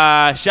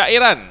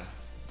Syairan.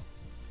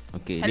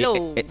 Okay,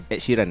 Hello. ni Ed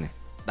Sheeran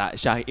Tak,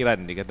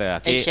 Syairan dia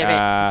kata. Okay,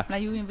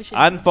 Melayu yang version.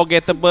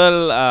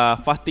 unforgettable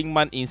fasting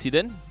month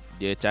incident.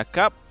 Dia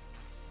cakap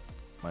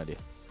mana dia?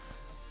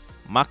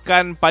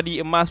 Makan padi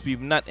emas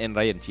with Nat and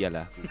Ryan.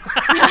 Cialah.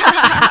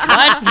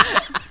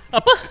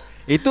 Apa?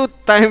 Itu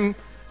time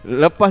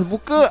lepas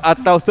buka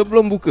atau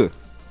sebelum buka?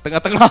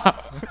 Tengah-tengah.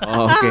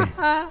 Oh, okay.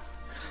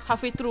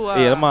 Halfway through lah.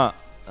 Alamak.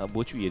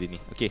 Bocui dia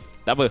ni. Okay,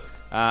 tak apa.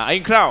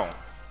 Ain Crown.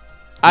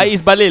 Ais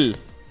Balil.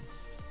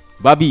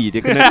 Babi dia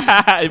kena.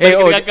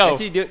 Kau.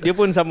 Actually dia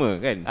pun sama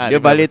kan. dia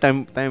Dia balik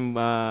time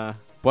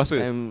puasa.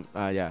 time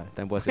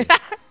time puasa.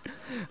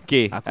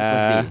 Okay. Aku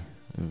first day.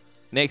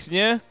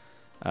 Nextnya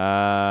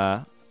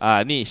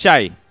ni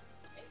Syai.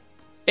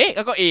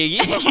 Kau A lagi?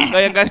 Kau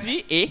yang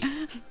kasih A.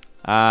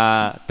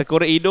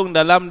 Tekuk hidung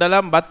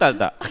dalam batal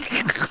tak?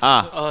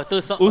 Oh tu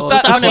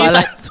Ustaz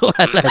soalan.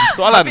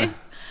 Soalan.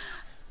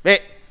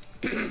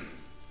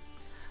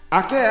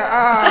 Okey,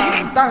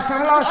 tak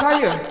salah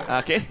saya.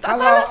 Okey.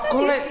 Kalau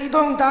kulit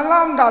hidung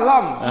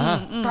dalam-dalam,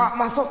 tak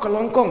masuk ke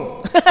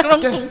longkong.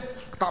 Okey,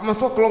 tak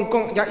masuk ke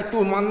longkong,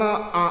 iaitu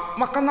mana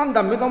makanan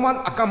dan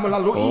minuman akan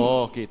melalui.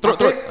 Oh, okey.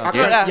 Terut.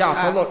 Okey, ya,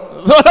 tolut.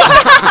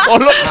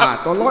 Tolut.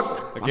 Tolut.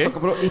 Okey. Masuk ke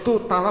perut, itu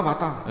tanah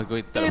batang.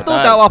 Itu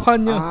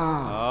jawapannya.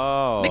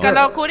 Oh. Dia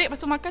kalau korek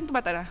lepas tu makan tu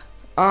batal lah.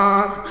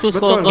 Tu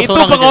betul. kau Itu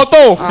seorang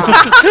pengauto.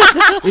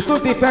 Itu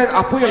depend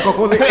apa yang kau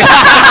kulit.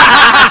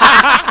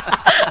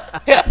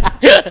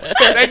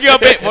 Thank you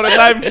Apik for the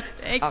time.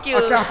 Thank you.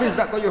 Okey, Hafiz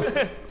tak tahu.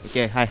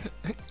 Okay, hi.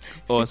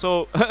 Oh,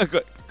 so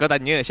kau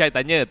tanya, Syai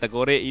tanya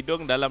terkorek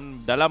hidung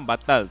dalam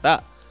batal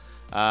tak?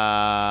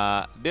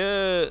 Dia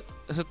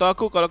setahu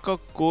aku kalau kau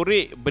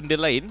korek benda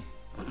lain,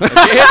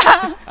 okay,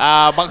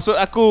 maksud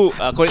aku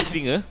korek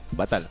telinga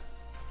batal.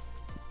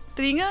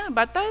 Telinga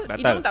batal, Batal.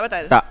 hidung tak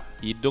batal. Tak,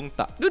 Hidung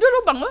tak. Dua-dua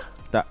lubang lah.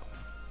 tak.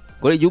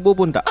 Korek jubur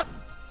pun tak.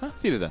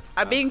 Serius tak?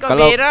 Habis kau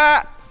Kalau-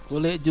 berak.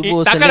 Kulit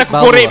jubur Takkan selit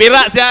aku korek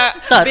berak je.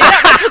 Tak,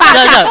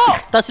 Berak tak.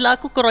 Tak silap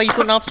aku korang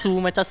ikut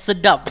nafsu macam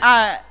sedap.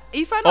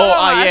 Ifan Oh,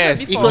 orang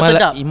yes. before. Ikut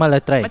sedap. Imal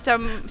lah try.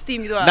 Macam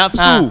steam gitu lah.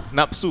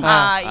 Nafsu.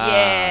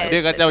 Yes. Dia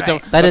kacau that's macam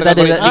right. Tak ada, tak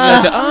ada. korek telinga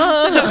macam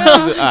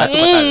tu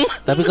batal.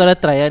 Tapi kau dah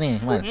try lah ni,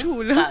 Mal.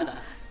 Itulah.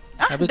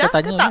 Tapi dah kau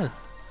tanya ke tak? Mal.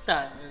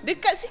 Tak.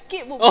 Dekat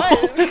sikit pun.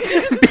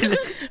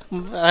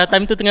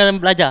 Time tu tengah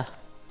belajar.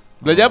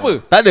 Belajar apa?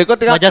 Tak ada, kau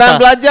tengah Madrasah. time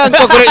belajar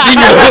kau korek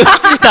telinga.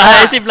 Tak,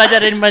 saya belajar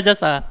dari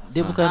madrasah.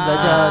 Dia bukan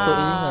belajar untuk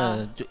ini lah.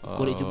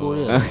 Kulit jubur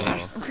dia.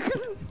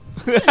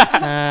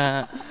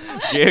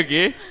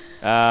 Okay.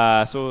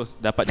 So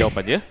dapat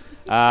jawapan je.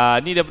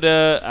 Ni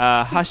daripada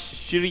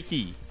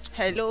Hashiriki.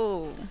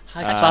 Hello.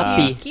 Haji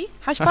papi.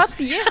 Hash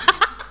papi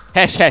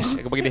Hash.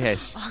 Aku bagi dia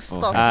hash.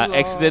 Astagfirullah.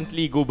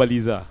 Accidentally go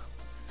baliza.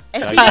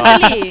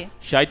 Accidentally.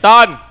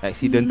 Syaitan.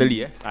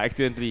 Accidentally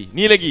Accidentally.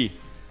 Ni lagi.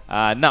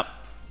 Nap.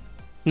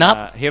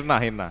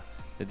 Hirna.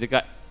 Dia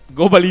cakap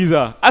go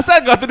baliza.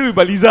 Asal kau terus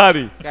baliza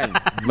ni? kan.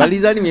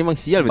 Baliza ni memang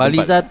sial betul.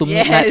 Baliza to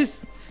midnight.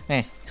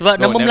 Yes. Sebab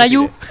nama never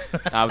Melayu.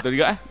 see that. Betul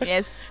juga.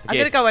 Yes. Okay.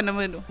 Aku ada kawan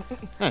nama tu.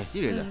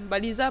 Serius ah.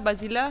 Baliza,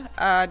 Bazila,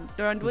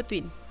 diorang dua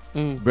twin.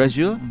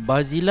 Brazil.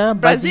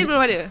 Brazil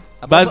belum ada.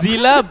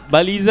 Bazila,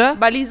 baliza,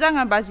 Baliza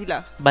dengan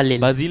Bazila. Balil.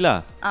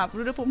 bazila.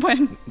 Peluru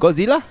perempuan.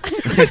 Godzilla.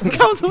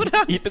 Kau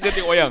seorang. Itu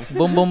ketik wayang.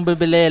 Bom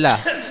berbelela.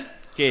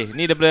 Okay,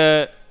 ni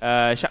daripada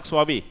Syak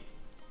Suabi.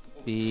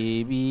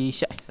 Baby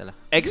Syak. Salah.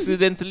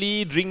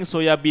 Accidentally drink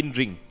soya bean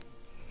drink.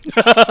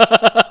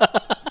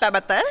 Tak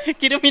batal.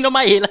 Kira minum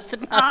air lah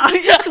senang.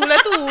 Itulah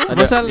tu.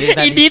 Pasal Dia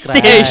nak In detail.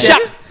 describe.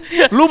 Syak.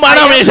 Lu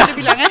mana punya Syak? Dia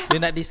bilang Dia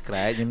nak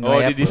describe. Dia Oh,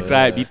 dia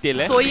describe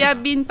detail Soya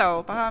bean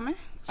tau. Faham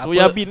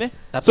Soya bean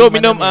Tapi So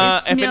mana minum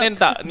ni? FNN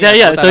tak? Ni,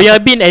 Jaya, tak soya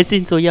bean as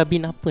in soya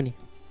bean apa ni?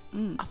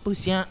 Apa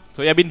siap?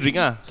 Soya bean drink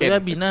ah. Soya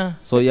bean lah.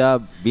 Soya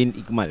bin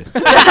Ikmal.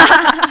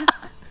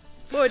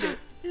 Bodoh.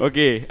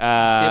 Okay,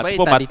 Saya baik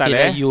tu pun tak batal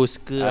detail use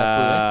ke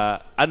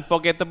apa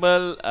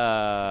Unforgettable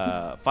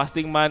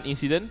fasting month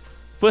incident.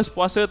 First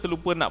puasa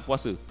terlupa nak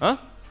puasa.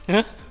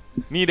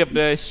 Ni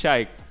daripada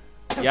Syai.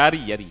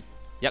 Yari.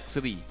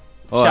 Yakseri.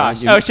 Oh,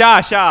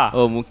 Syah.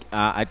 Oh,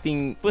 I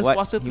think First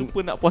puasa terlupa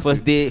nak puasa.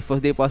 First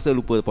day puasa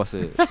lupa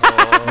puasa.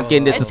 Mungkin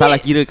dia tersalah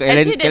kira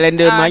Actually,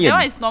 kalender that Mayan.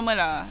 one is normal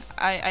lah.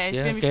 I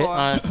explained okay. before.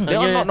 They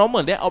are not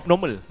normal, they are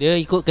abnormal. Dia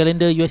ikut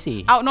kalender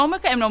USA.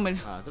 Abnormal ke abnormal?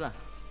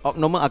 Itulah.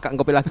 Normal akak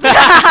kau pelaki.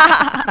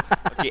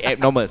 Okay,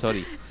 abnormal,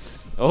 sorry.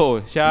 Oh,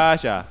 Syah.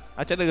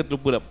 Macam mana kau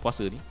terlupa nak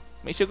puasa ni?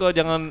 Make sure kau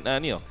jangan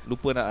ni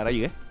lupa nak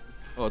raya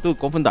Oh, tu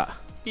confirm tak?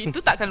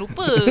 Itu takkan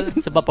lupa.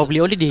 Sebab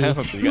public holiday.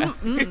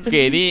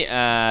 Okay, ni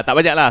tak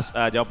banyak lah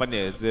jawapan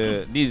dia.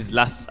 Ni is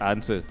last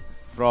answer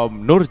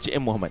from Nur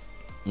JM Muhammad.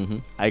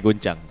 I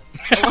goncang.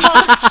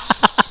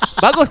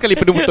 Bagus sekali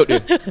penuntut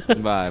dia.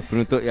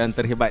 Penuntut yang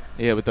terhebat.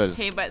 Ya, betul.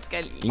 Hebat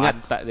sekali. Ingat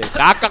Mantap dia.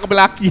 Kakak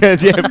belaki lah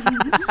JM.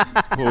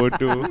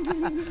 Bodoh.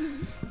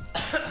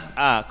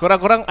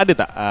 Korang-korang ada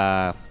tak?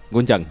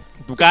 goncang.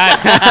 Bukan.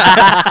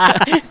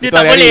 Dia Itu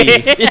tak hari-hari.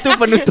 boleh. Itu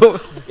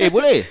penuntut.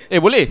 Boleh.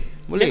 Boleh.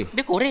 Boleh.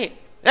 Dia korek.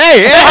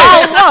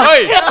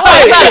 Oi,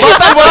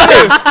 batal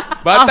puasa.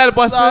 Batal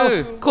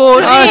puasa.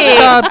 Korek.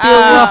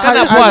 Kan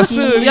nak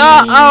puasa ni.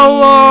 Ya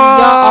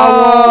Allah.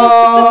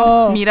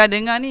 Mira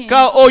dengar ni.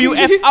 Kau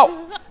OUF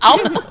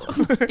out.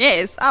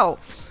 Yes, out.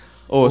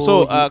 Oh,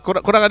 so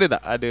korang ada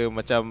tak? Ada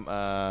macam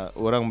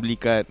orang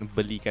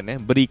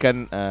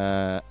berikan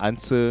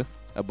answer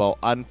about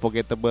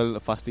unforgettable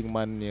fasting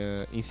month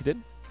incident?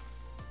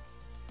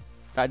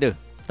 Tak ada.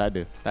 Tak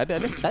ada.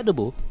 Tak ada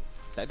bo.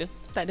 Tak ada.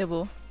 Tak ada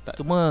bo.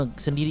 Cuma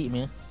sendiri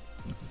punya.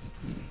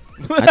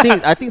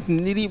 I think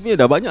sendiri punya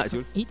dah banyak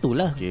Syul.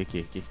 Itulah.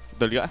 Okay.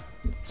 Betul juga.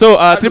 So,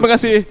 terima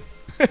kasih.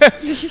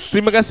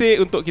 Terima kasih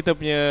untuk kita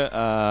punya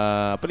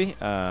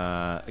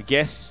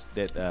guest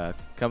that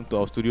come to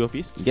our studio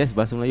office. Guess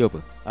bahasa Melayu apa?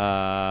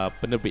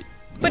 Penerbit.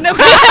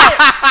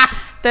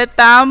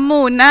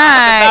 Tetamu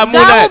Nat.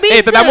 Jauh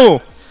beza.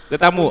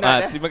 Tetamu.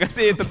 Terima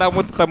kasih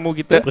tetamu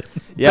kita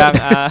yang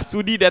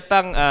sudi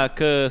datang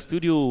ke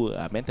studio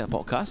Mental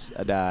Podcast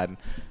dan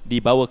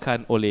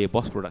dibawakan oleh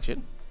Boss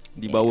Production.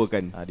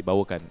 Dibawakan.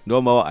 Dibawakan.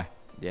 Diorang bawa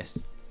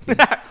Yes.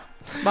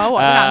 Bawa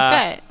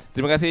angkat.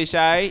 Terima kasih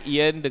Syai,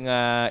 Ian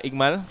dengan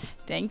Iqmal.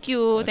 Thank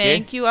you.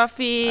 Okay. Thank you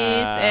Hafiz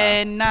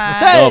and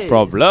Nas. No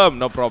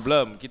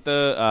problem.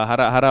 Kita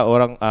harap-harap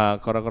orang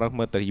korang-korang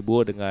semua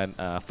terhibur dengan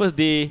first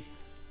day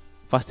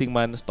fasting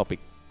month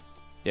topik.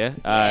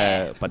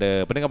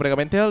 Pada pendengar-pendengar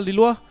mental di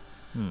luar,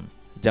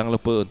 jangan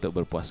lupa untuk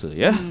berpuasa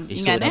ya.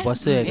 Esok dah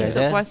puasa guys.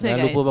 Esok puasa, Jangan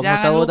guys. lupa bangun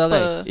Jangan sahur tau lupa.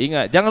 guys.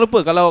 Ingat, jangan lupa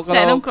kalau Set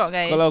alarm clock,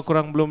 guys. kalau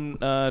korang belum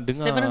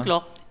dengar 7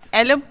 o'clock.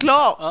 Alarm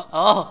clock.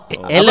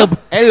 Alarm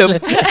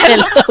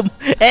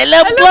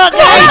clock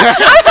guys.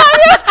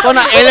 Kau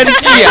nak Alan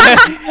Key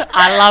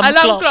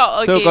Alarm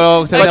clock. So Okay.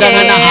 kalau Kau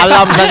jangan nak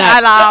alam sangat.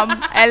 Alarm.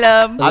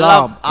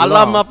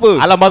 apa?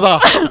 Alam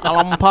bazar.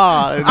 Alam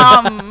pa.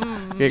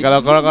 Okay, kalau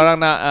korang-korang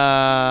nak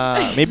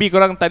maybe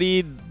korang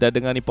tadi dah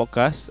dengar ni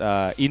podcast,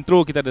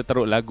 intro kita ada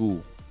taruh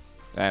lagu.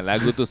 Kan,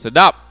 lagu tu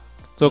sedap.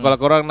 So kalau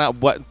korang nak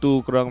buat tu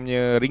korang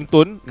punya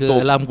ringtone Ke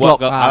untuk alarm buat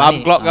clock.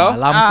 alarm clock kau,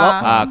 Alarm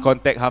clock.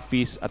 contact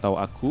Hafiz atau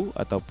aku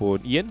ataupun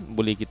Ian,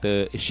 boleh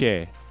kita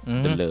share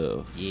the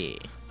love.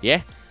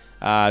 Yeah.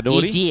 Don't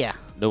worry. GG lah.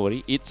 Don't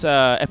worry. It's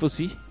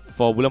FOC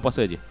for bulan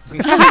puasa je.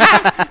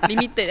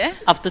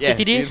 Limited After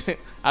 30 days,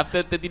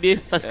 After 30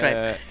 days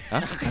subscribe.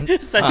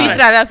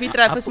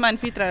 Fitral first month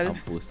Fitral.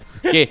 Mampus.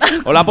 Okay,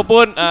 walau apa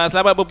pun,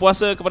 selamat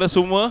berpuasa kepada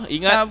semua.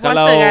 Ingat, Puasa,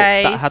 kalau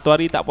guys. tak 1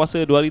 hari tak puasa,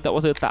 2 hari tak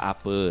puasa, tak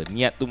apa.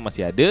 Niat tu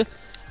masih ada.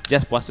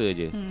 Just puasa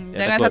je.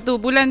 Jangan takut.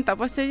 1 bulan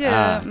tak puasa je.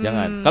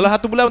 Jangan. Kalau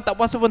 1 bulan tak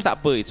puasa pun tak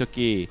apa. It's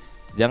okay.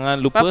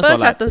 Jangan lupa Apa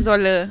solat.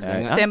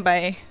 $100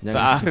 standby.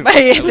 Jangan.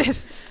 Bye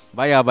SS.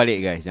 Bayar balik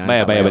guys. Jangan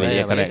Bayar tak balik. bayar Ya,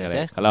 correct, balik,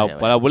 correct. guys. Kalau Bayar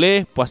kalau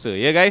boleh puasa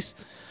ya guys.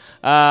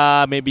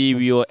 Maybe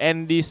we will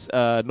end this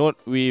note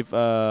with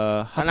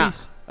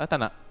Hafiz. Tak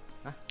nak.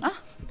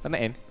 Tak nak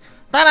end.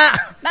 Tak nak.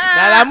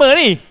 Dah lama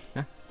ni.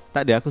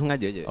 Tak ada, aku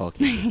sengaja je.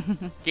 Okay.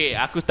 Okay,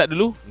 aku start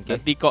dulu. Okay.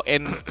 Nanti kau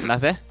end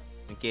last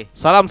Okay.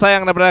 Salam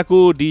sayang daripada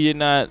aku, DJ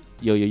Nat.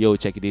 Yo,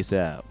 check this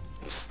out.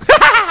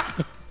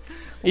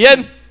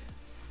 Ian.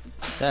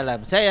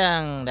 Salam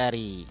sayang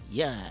dari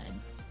Yan.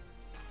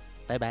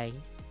 Bye-bye.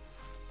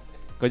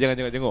 Kau jangan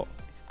tengok.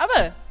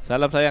 Apa?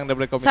 Salam sayang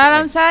daripada kau.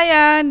 Salam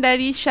sayang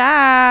dari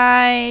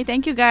Syai.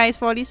 Thank you guys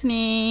for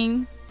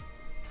listening.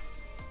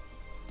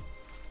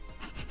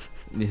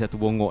 Ni satu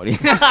bongok ni.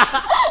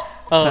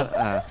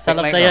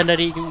 Salam sayang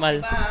dari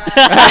Iqmal.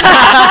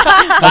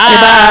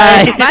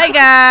 Bye. Bye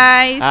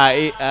guys.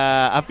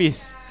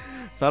 Hafiz.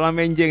 Salam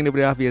menjeng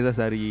daripada Hafiz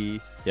Azhari.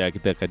 Ya,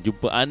 kita akan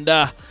jumpa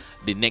anda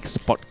di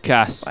next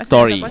podcast Puasa,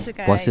 story. tak puasa,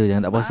 guys. Puasa,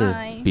 jangan tak puasa.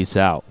 Bye. Peace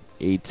out.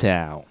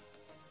 A-Town.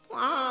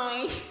 Ah.